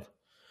failed.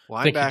 Linebackers,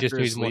 I think he just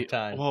needs more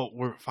time. Well,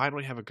 we're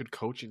finally have a good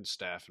coaching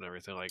staff and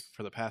everything. Like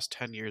for the past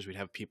 10 years, we'd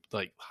have people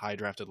like high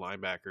drafted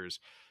linebackers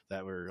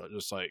that were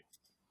just like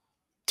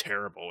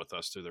terrible with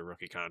us through their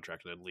rookie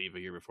contract, and then leave a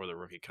year before their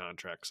rookie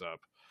contract's up,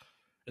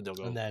 and they'll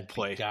go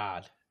play.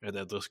 And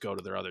then they'll just go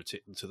to their other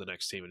to the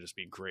next team and just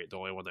be great. The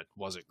only one that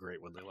wasn't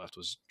great when they left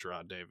was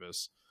Gerard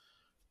Davis.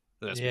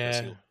 And that's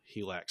because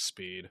he lacks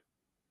speed.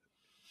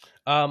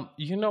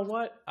 You know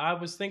what? I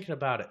was thinking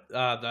about it.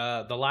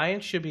 The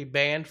Lions should be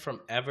banned from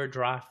ever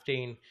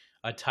drafting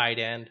a tight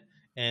end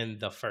in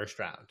the first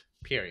round.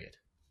 Period.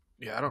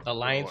 Yeah, The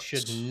Lions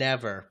should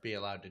never be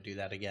allowed to do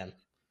that again.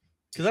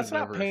 Because that's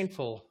not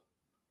painful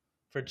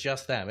for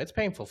just them. It's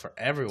painful for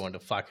everyone to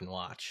fucking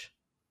watch.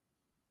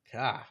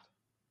 God.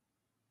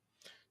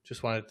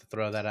 Just wanted to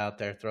throw that out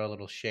there. Throw a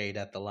little shade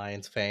at the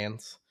Lions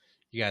fans.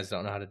 You guys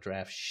don't know how to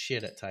draft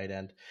shit at tight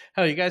end.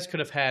 Hell, you guys could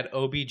have had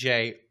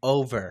OBJ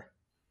over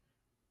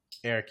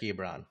Eric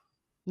Ebron.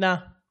 No.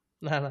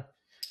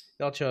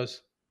 Y'all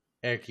chose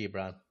Eric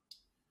Ebron.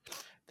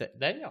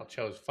 Then y'all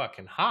chose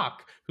fucking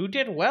Hawk, who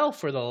did well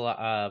for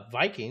the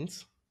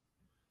Vikings.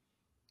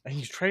 And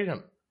you traded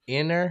him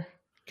inner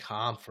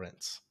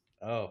conference.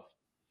 Oh.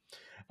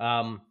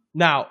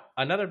 Now,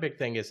 another big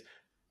thing is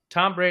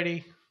Tom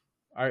Brady.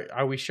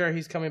 Are we sure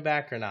he's coming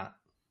back or not?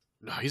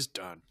 No, he's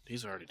done.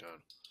 He's already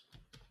done.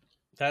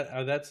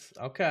 That's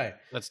okay.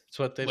 That's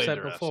what they've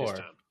said before.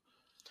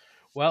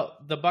 Well,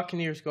 the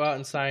Buccaneers go out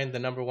and sign the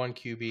number 1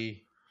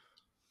 QB,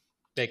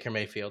 Baker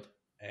Mayfield,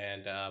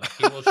 and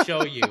he will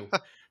show you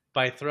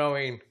by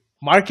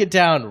mark it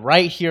down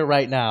right here,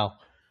 right now,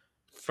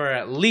 for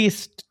at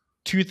least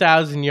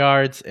 2,000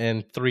 yards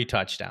and 3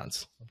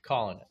 touchdowns. I'm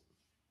calling it.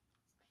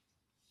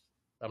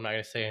 I'm not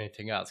going to say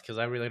anything else because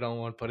I really don't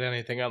want to put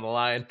anything on the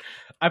line.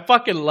 I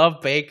fucking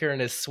love Baker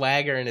and his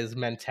swagger and his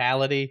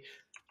mentality.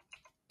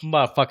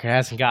 Motherfucker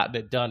hasn't gotten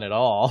it done at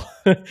all.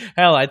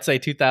 Hell, I'd say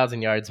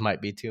 2,000 yards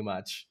might be too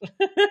much.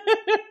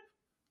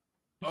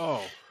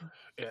 Oh,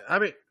 yeah. I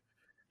mean,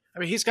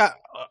 he's got.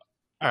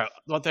 All right,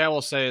 one thing I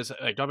will say is,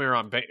 like, don't get me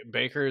wrong,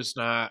 Baker's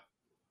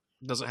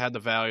doesn't have the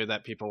value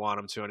that people want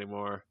him to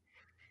anymore.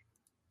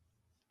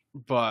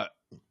 But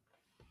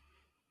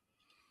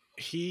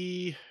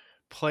he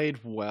played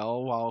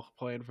well while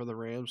playing for the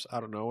Rams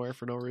out of nowhere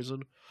for no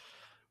reason.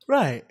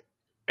 Right.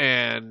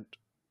 And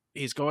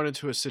he's going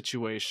into a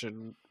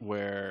situation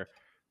where,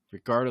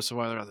 regardless of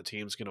whether or not the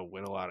team's going to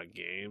win a lot of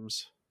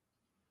games,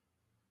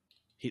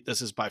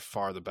 this is by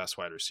far the best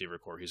wide receiver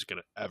core he's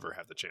going to ever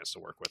have the chance to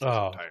work with his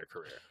entire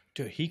career.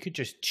 Dude, he could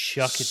just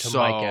chuck it to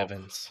Mike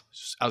Evans.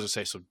 I was going to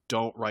say, so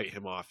don't write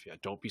him off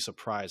yet. Don't be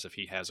surprised if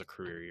he has a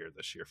career year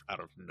this year out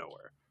of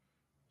nowhere.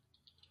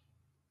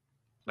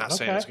 Not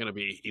saying it's going to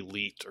be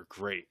elite or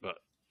great, but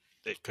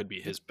it could be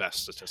his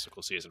best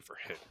statistical season for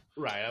him.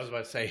 Right. I was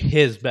about to say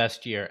his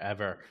best year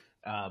ever,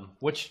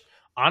 which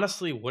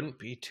honestly wouldn't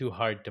be too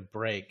hard to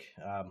break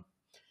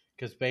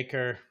because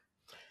Baker,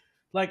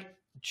 like,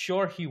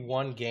 sure, he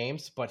won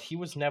games, but he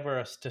was never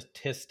a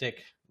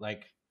statistic,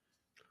 like,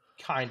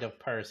 kind of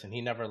person.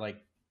 He never, like,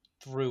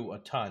 threw a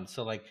ton.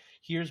 So, like,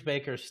 here's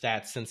Baker's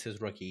stats since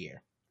his rookie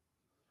year.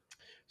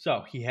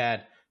 So he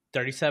had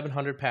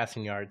 3,700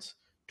 passing yards,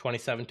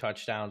 27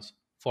 touchdowns,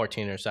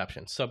 14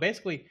 interceptions. So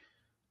basically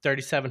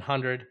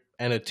 3,700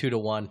 and a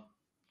 2-to-1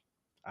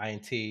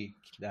 INT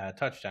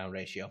touchdown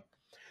ratio.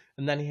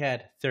 And then he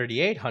had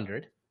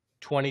 3,800,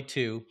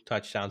 22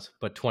 touchdowns,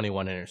 but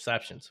 21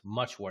 interceptions.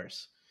 Much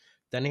worse.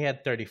 Then he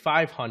had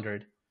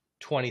 3,500,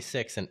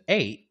 26 and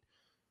 8.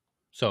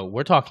 So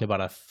we're talking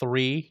about a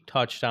 3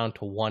 touchdown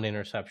to 1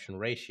 interception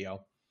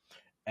ratio.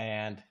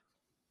 And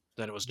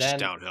then it was just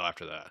downhill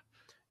after that.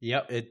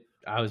 Yep,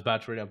 I was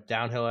about to read up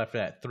downhill after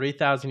that.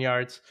 3,000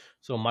 yards,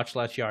 so much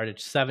less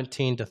yardage,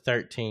 17 to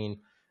 13,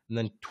 and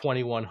then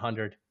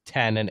 2,100,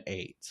 10 and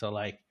 8. So,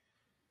 like,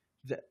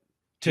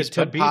 he's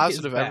been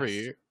positive every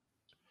year.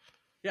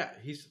 Yeah,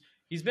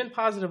 he's been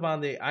positive on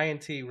the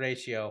INT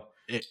ratio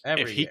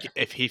every year.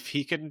 If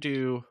he can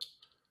do,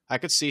 I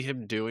could see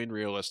him doing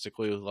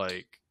realistically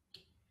like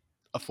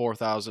a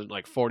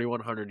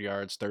 4,100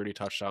 yards, 30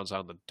 touchdowns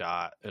on the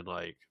dot, and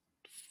like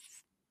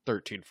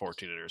 13,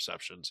 14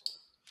 interceptions.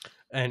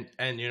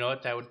 And you know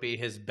what? That would be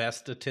his best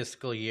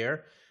statistical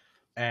year,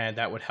 and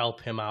that would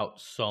help him out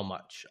so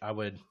much.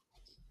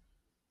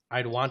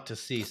 I'd want to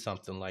see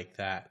something like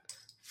that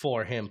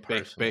for him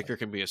personally. Baker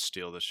can be a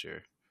steal this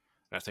year.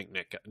 I think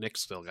Nick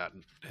still got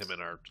him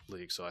in our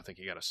league, so I think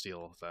he got a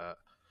steal with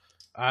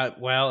that.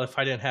 Well, if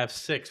I didn't have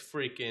 6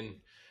 freaking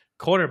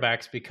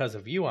quarterbacks because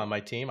of you on my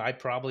team, I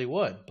probably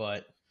would.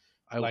 But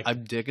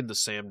I'm digging the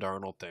Sam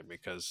Darnold thing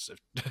because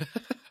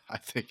I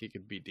think he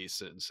could be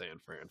decent in San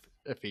Fran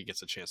if he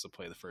gets a chance to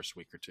play the first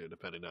week or two,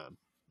 depending on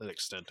the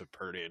extent of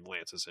Purdy and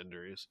Lance's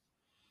injuries.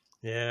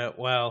 Yeah,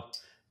 well,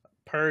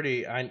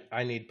 Purdy,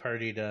 I need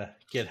Purdy to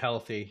get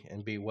healthy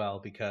and be well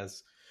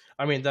because,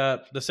 I mean,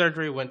 the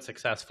surgery went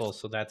successful,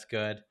 so that's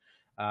good.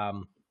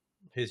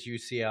 His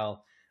UCL,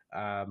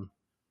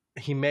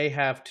 he may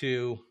have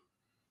to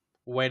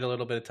wait a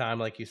little bit of time,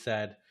 like you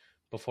said,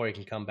 before he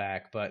can come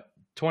back. But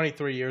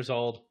 23 years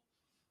old,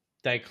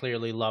 they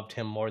clearly loved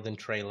him more than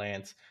Trey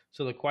Lance.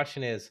 So the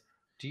question is,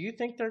 do you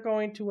think they're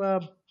going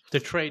to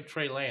trade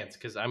Trey Lance?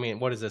 Because I mean,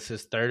 what is this?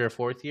 His third or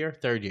fourth year?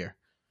 Third year.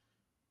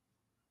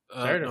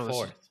 Third or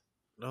fourth?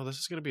 This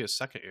is going to be his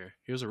second year.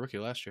 He was a rookie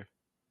last year.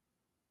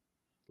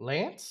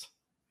 Lance?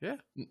 Yeah.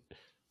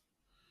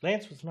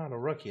 Lance was not a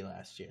rookie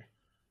last year.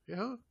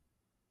 Yeah.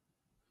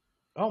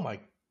 Oh my!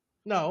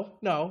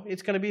 No,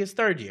 it's going to be his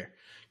third year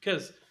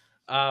because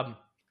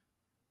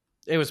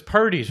it was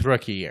Purdy's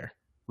rookie year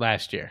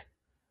last year,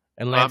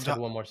 and Lance had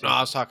one more season. No,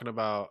 I was talking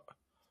about.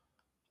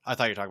 I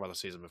thought you were talking about the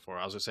season before.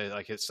 I was going to say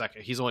like his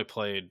second. He's only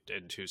played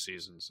in 2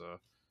 seasons, so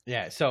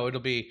yeah. So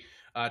it'll be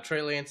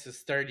Trey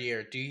Lance's third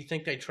year. Do you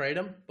think they trade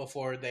him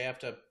before they have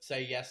to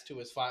say yes to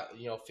his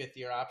 5th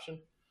year option?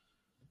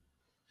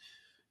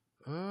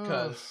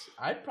 Because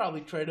I'd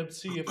probably trade him,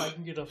 see if I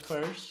can get a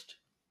first.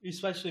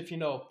 Especially if you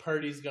know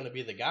Purdy's going to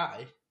be the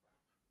guy.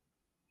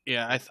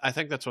 Yeah, I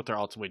think that's what they're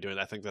ultimately doing.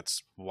 I think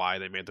that's why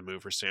they made the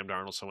move for Sam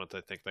Darnold, someone they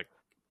think that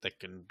they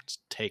can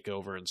take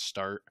over and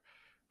start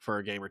for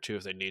a game or two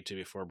if they need to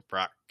before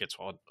Brock gets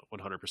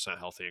 100%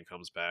 healthy and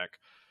comes back.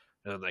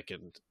 And then they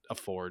can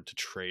afford to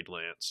trade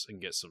Lance and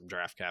get some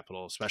draft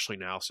capital, especially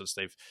now since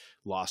they've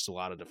lost a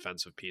lot of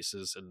defensive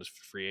pieces in the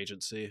free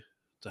agency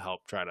to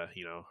help try to,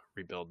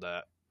 rebuild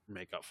that,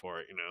 make up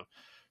for it,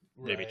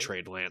 Maybe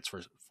trade Lance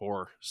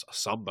for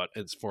some, but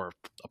it's for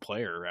a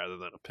player rather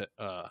than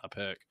a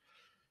pick.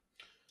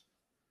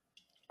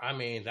 I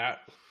mean, that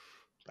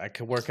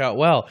could work out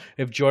well.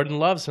 If Jordan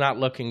Love's not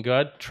looking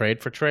good,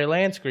 trade for Trey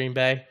Lance, Green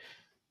Bay.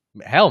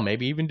 Hell,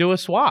 maybe even do a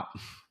swap.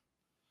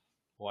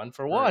 1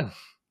 for 1.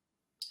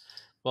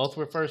 Both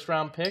were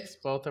first-round picks.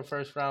 Both are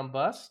first-round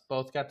busts.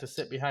 Both got to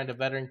sit behind a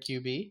veteran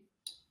QB.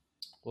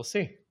 We'll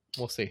see.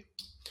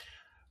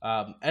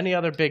 Any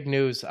other big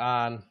news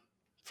on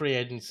free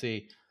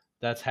agency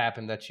that's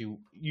happened that you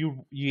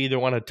either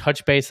want to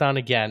touch base on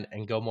again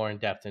and go more in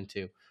depth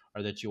into,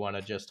 or that you want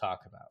to just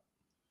talk about?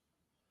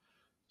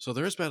 So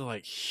there's been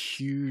like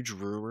huge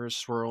rumors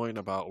swirling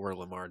about where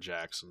Lamar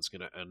Jackson's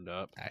going to end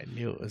up. I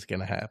knew it was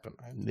going to happen.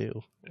 I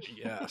knew.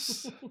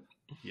 Yes.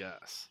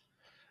 Yes.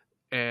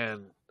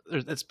 And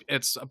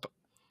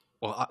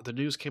the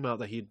news came out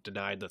that he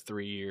denied the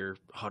 3-year,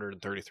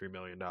 $133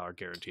 million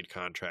guaranteed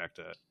contract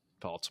that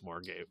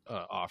Baltimore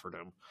offered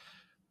him.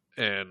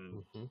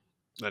 And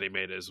then he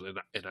made his and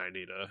I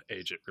need a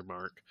agent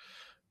remark.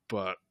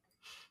 But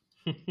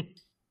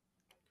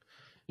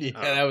yeah,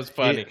 that was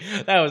funny.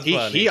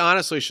 Funny. He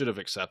honestly should have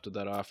accepted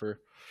that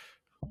offer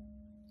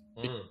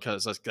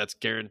because that's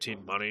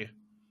guaranteed money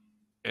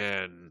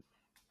and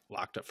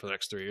locked up for the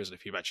next 3 years. And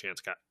if he by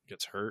chance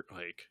gets hurt,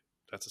 like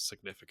that's a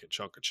significant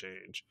chunk of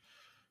change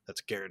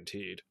that's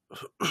guaranteed.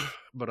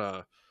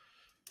 But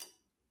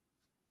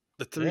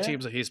the 3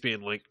 teams that he's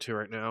being linked to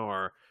right now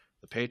are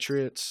the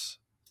Patriots,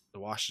 the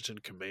Washington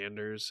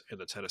Commanders, and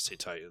the Tennessee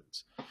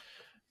Titans.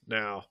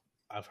 Now,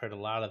 I've heard a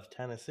lot of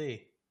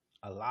Tennessee.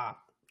 A lot.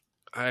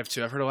 I have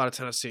too. I've heard a lot of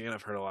Tennessee and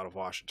I've heard a lot of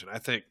Washington. I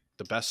think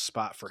the best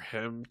spot for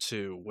him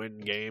to win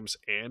games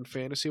and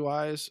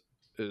fantasy-wise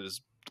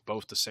is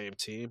both the same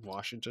team,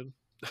 Washington.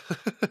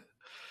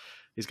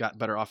 He's got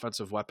better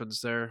offensive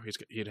weapons there.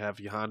 He'd have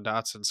Jahan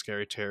Dotson,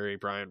 Scary Terry,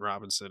 Brian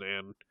Robinson,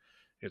 and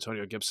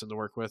Antonio Gibson to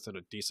work with, and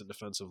a decent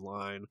defensive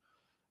line,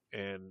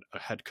 and a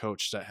head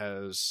coach that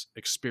has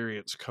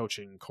experience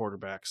coaching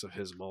quarterbacks of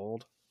his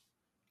mold,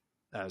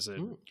 as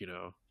in,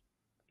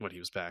 when he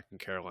was back in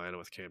Carolina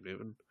with Cam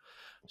Newton.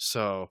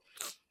 So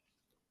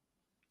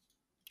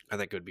I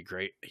think it would be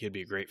great. He'd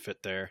be a great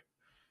fit there.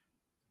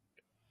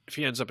 If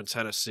he ends up in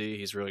Tennessee,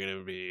 he's really going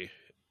to be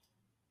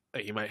 –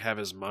 he might have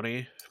his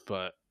money,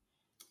 but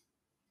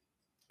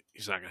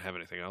he's not going to have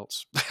anything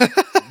else.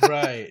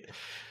 Right.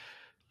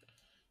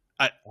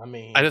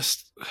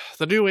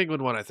 The New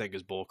England one I think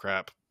is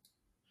bullcrap.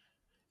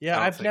 Yeah,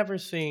 I've never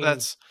seen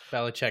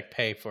Belichick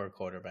pay for a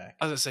quarterback.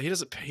 I was going to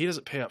say he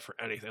doesn't pay up for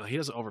anything. He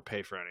doesn't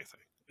overpay for anything.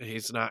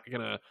 He's not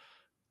gonna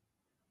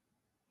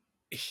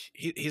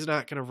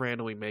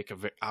randomly make a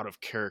out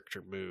of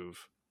character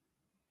move,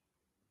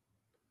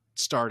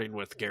 starting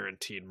with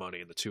guaranteed money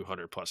in the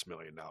 $200+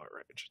 million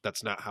range.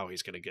 That's not how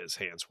he's going to get his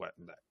hands wet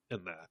in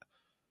that.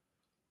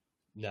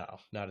 No,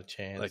 not a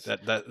chance. Like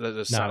that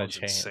just not sounds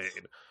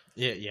insane.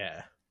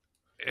 Yeah.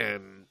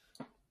 And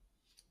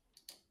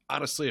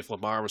honestly, if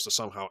Lamar was to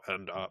somehow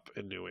end up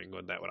in New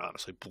England, that would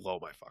honestly blow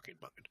my fucking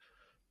mind.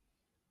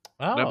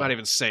 Oh. And I'm not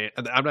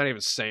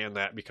even saying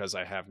that because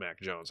I have Mac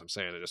Jones. I'm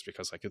saying it just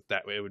because like it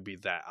would be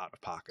that out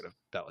of pocket of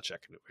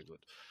Belichick in New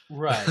England.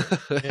 Right.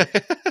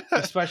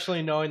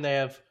 Especially knowing they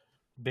have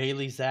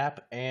Bailey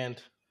Zapp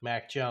and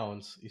Mac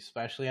Jones,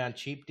 especially on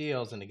cheap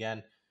deals. And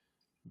again,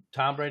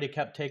 Tom Brady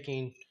kept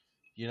taking,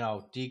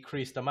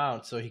 decreased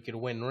amounts so he could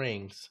win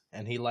rings.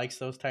 And he likes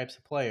those types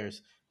of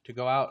players to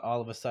go out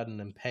all of a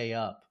sudden and pay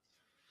up.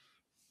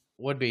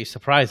 Would be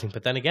surprising.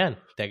 But then again,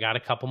 they got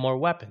a couple more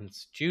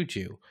weapons.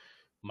 Juju,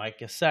 Mike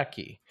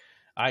Gesicki.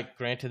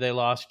 Granted they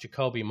lost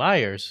Jacoby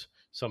Myers,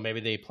 so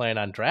maybe they plan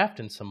on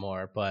drafting some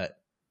more, but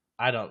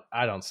I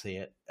don't see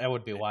it. That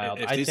would be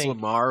wild. If this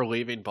Lamar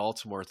leaving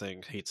Baltimore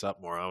thing heats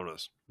up more, I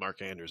want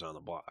Mark Andrews on the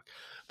block.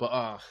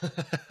 But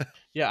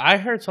yeah, I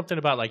heard something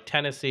about like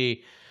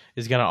Tennessee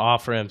is going to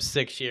offer him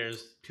 6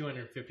 years,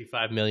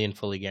 $255 million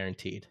fully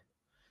guaranteed.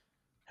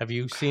 Have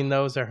you seen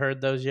those or heard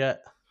those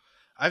yet?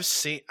 I've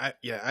seen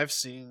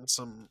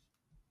some.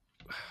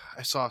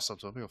 I saw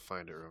something. Let me go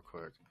find it real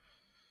quick.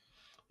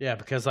 Yeah,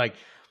 because like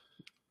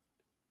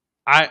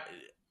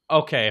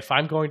if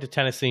I'm going to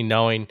Tennessee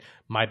knowing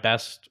my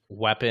best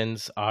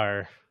weapons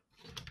are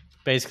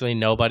basically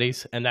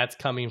nobody's, and that's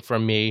coming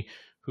from me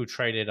who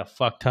traded a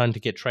fuck ton to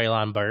get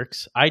Treylon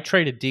Burks. I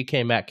traded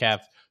DK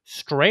Metcalf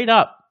straight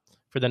up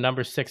for the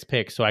number 6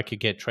 pick so I could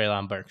get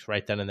Treylon Burks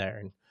right then and there.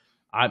 And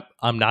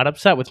I'm not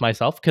upset with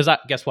myself because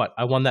guess what?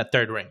 I won that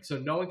 3rd ring. So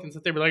no one can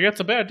sit there and be like, that's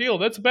a bad deal.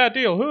 That's a bad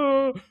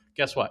deal.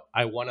 Guess what?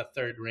 I won a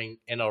 3rd ring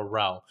in a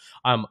row.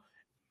 I'm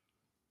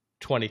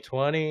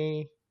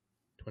 2020,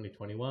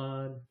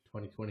 2021,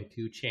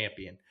 2022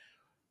 champion.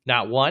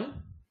 Not 1,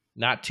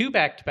 not 2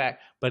 back-to-back,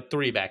 but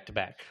 3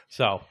 back-to-back.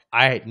 So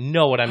I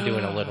know what I'm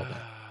doing a little bit.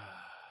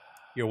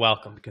 You're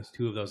welcome, because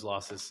 2 of those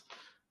losses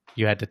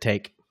you had to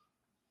take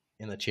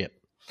in the chip.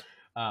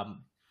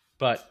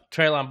 But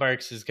Treylon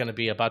Burks is going to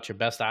be about your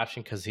best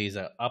option because he's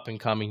an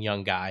up-and-coming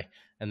young guy,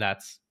 and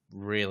that's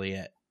really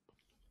it.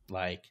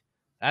 Like,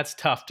 that's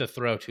tough to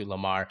throw to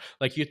Lamar.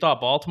 Like, you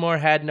thought Baltimore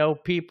had no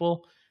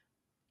people.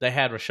 They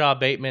had Rashad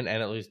Bateman,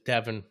 and it was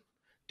Devin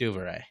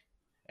Duvernay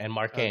and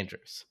Mark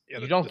Andrews. Yeah,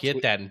 you don't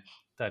get that in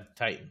the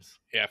Titans.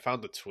 Yeah, I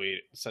found the tweet.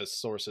 It says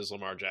sources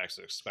Lamar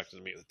Jackson expected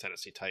to meet with the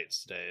Tennessee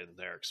Titans today, and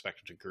they're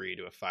expected to agree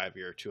to a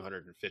 5-year,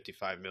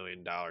 $255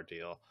 million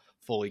deal,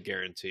 fully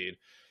guaranteed.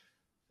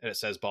 And it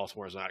says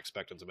Baltimore is not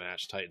expected to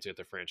match. Titans get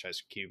their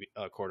franchise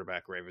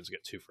quarterback. Ravens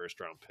get 2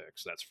 first-round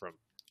picks. That's from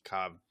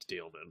Cobb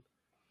Dealman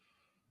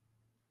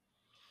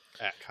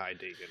at Kai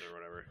Deegan or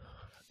whatever.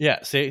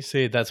 Yeah,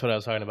 see, that's what I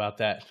was talking about.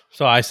 That.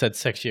 So I said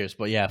 6 years,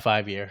 but yeah,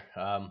 5-year.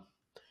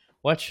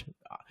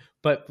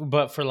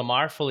 But for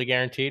Lamar, fully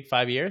guaranteed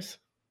 5 years,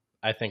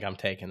 I think I'm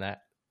taking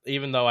that.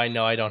 Even though I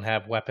know I don't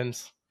have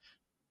weapons,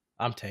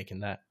 I'm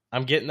taking that.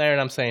 I'm getting there and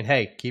I'm saying,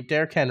 hey, keep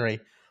Derrick Henry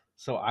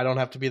so I don't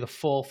have to be the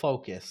full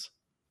focus.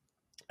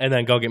 And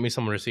then go get me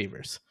some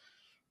receivers.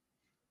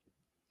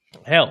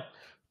 Hell,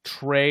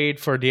 trade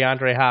for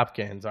DeAndre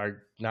Hopkins.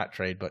 Or not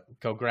trade, but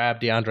go grab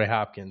DeAndre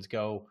Hopkins.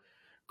 Go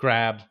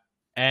grab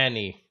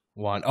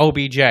anyone.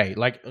 OBJ.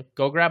 Like,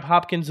 go grab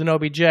Hopkins and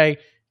OBJ.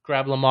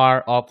 Grab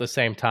Lamar all at the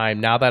same time.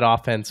 Now that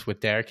offense with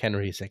Derrick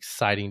Henry is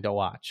exciting to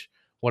watch.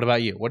 What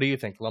about you? What do you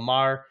think?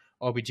 Lamar,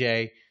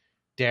 OBJ,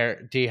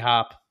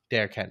 D-Hop,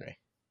 Derrick Henry.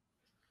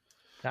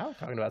 Now we're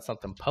talking about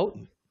something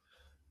potent.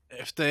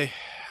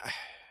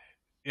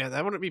 Yeah,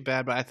 that wouldn't be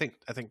bad, but I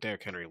think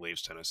Derrick Henry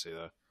leaves Tennessee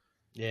though.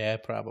 Yeah,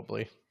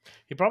 probably.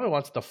 He probably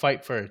wants to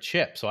fight for a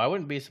chip, so I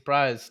wouldn't be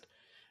surprised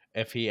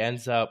if he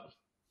ends up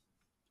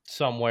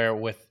somewhere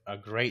with a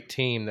great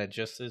team that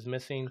just is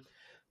missing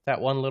that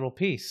one little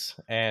piece.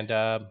 And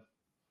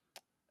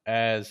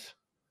as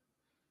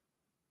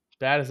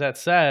bad as that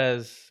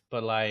says,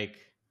 but like,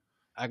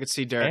 I could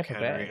see Derrick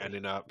Henry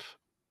ending up.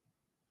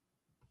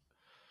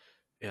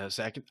 Yeah,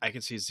 so I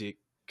can see Zeke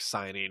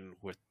signing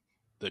with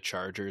the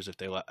Chargers if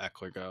they let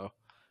Eckler go.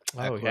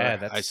 Oh, yeah,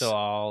 that's still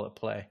all at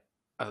play.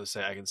 I would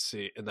say I can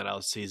see, and then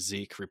I'll see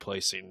Zeke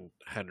replacing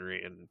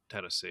Henry in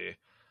Tennessee.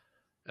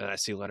 And I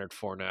see Leonard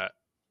Fournette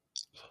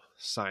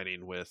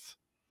signing with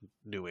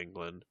New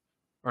England.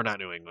 Or not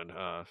New England.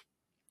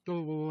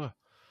 Who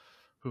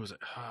was it?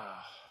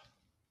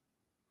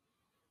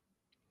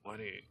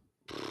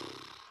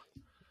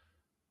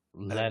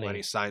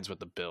 Lenny signs with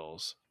the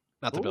Bills.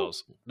 Not the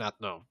Bills. Not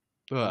the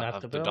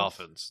Bills?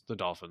 Dolphins. The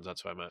Dolphins.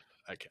 That's what I meant.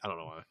 I don't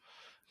know why.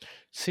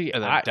 See,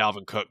 and then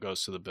Dalvin Cook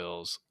goes to the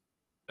Bills.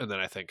 And then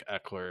I think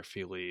Eckler, if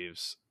he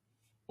leaves,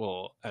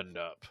 will end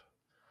up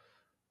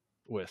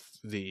with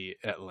the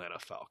Atlanta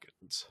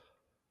Falcons.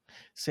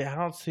 See, I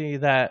don't see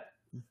that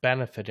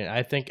benefiting.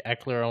 I think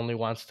Eckler only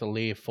wants to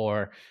leave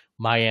for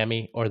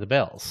Miami or the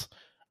Bills.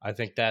 I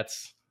think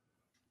that's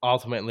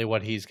ultimately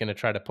what he's going to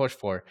try to push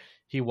for.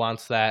 He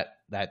wants that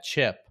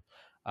chip.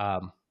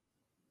 And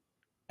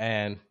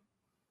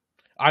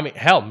I mean,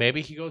 hell,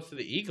 maybe he goes to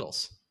the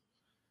Eagles.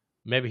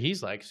 Maybe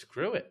he's like,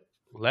 screw it.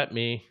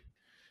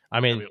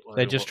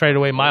 They just traded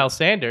away Miles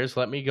Sanders.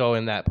 Let me go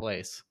in that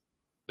place.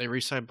 They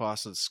re-signed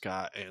Boston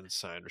Scott and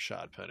signed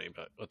Rashad Penny,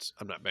 but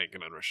I'm not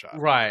banking on Rashad.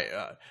 Right.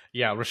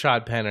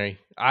 Rashad Penny.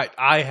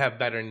 I have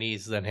better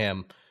knees than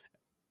him.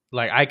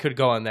 Like, I could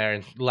go in there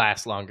and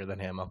last longer than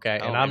him, okay?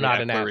 And I'm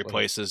not an athlete.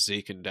 Replaces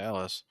Zeke in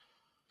Dallas.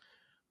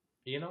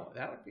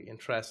 That would be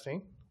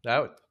interesting.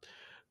 Good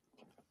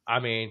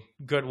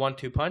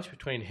 1-2 punch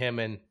between him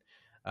and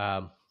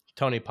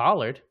Tony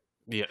Pollard.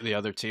 The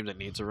other team that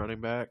needs a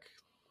running back,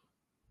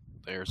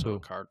 the Arizona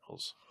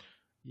Cardinals.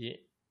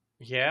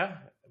 Yeah,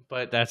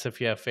 but that's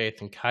if you have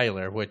faith in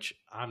Kyler, which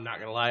I'm not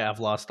going to lie, I've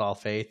lost all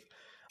faith.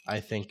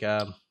 I think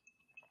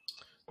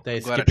they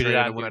skipped it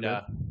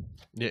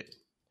on.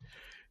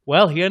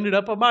 Well, he ended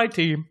up on my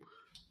team.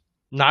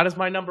 Not as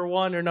my number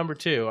 1 or number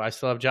 2. I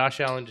still have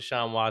Josh Allen,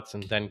 Deshaun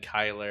Watson, then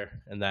Kyler,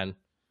 and then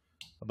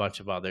a bunch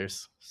of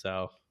others.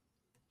 So,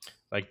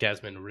 like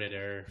Desmond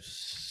Ridder,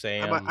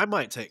 Sam. I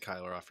might take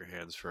Kyler off your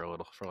hands for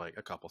like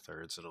a couple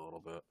thirds in a little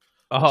bit.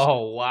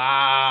 Oh,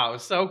 wow.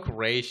 So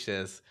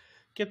gracious.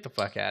 Get the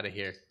fuck out of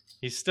here.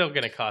 He's still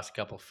going to cost a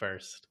couple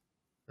first.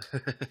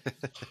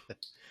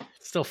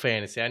 Still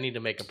fantasy. I need to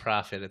make a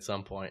profit at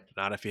some point.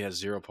 Not if he has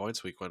 0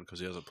 points week 1 because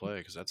he doesn't play,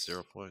 because that's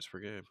 0 points per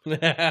game.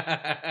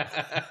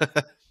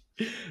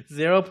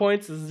 0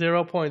 points is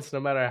 0 points no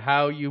matter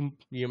how you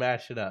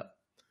mash it up.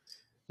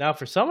 Now,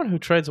 for someone who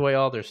trades away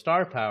all their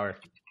star power,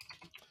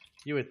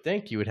 you would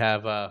think you would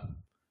have a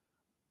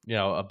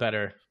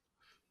better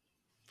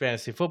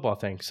fantasy football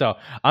thing. So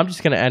I'm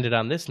just going to end it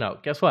on this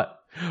note. Guess what?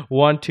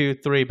 1, 2,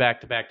 3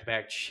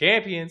 back-to-back-to-back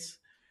champions.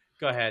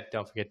 Go ahead.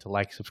 Don't forget to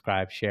like,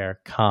 subscribe,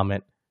 share,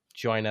 comment.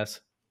 Join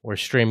us. We're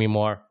streaming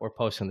more. We're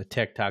posting the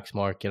TikToks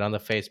more. Get on the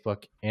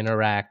Facebook.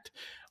 Interact.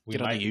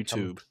 Get on the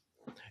YouTube.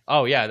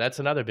 Oh, yeah. That's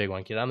another big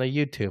one. Get on the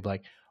YouTube.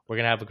 Like, we're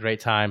going to have a great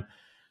time.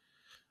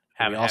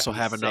 We also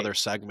have another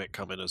segment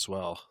coming as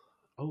well.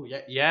 Oh,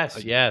 yeah. Yes.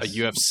 A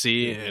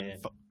UFC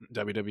and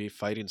WWE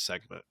fighting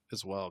segment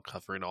as well,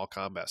 covering all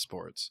combat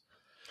sports.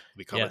 We'll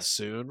be coming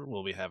soon.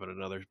 We'll be having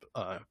another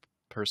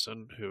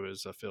person who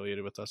is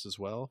affiliated with us as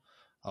well.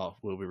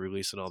 We'll be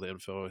releasing all the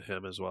info of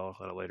him as well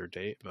at a later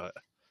date, but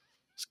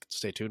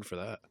stay tuned for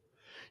that.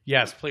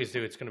 Yes, please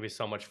do. It's going to be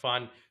so much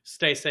fun.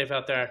 Stay safe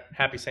out there.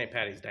 Happy St.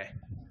 Paddy's Day.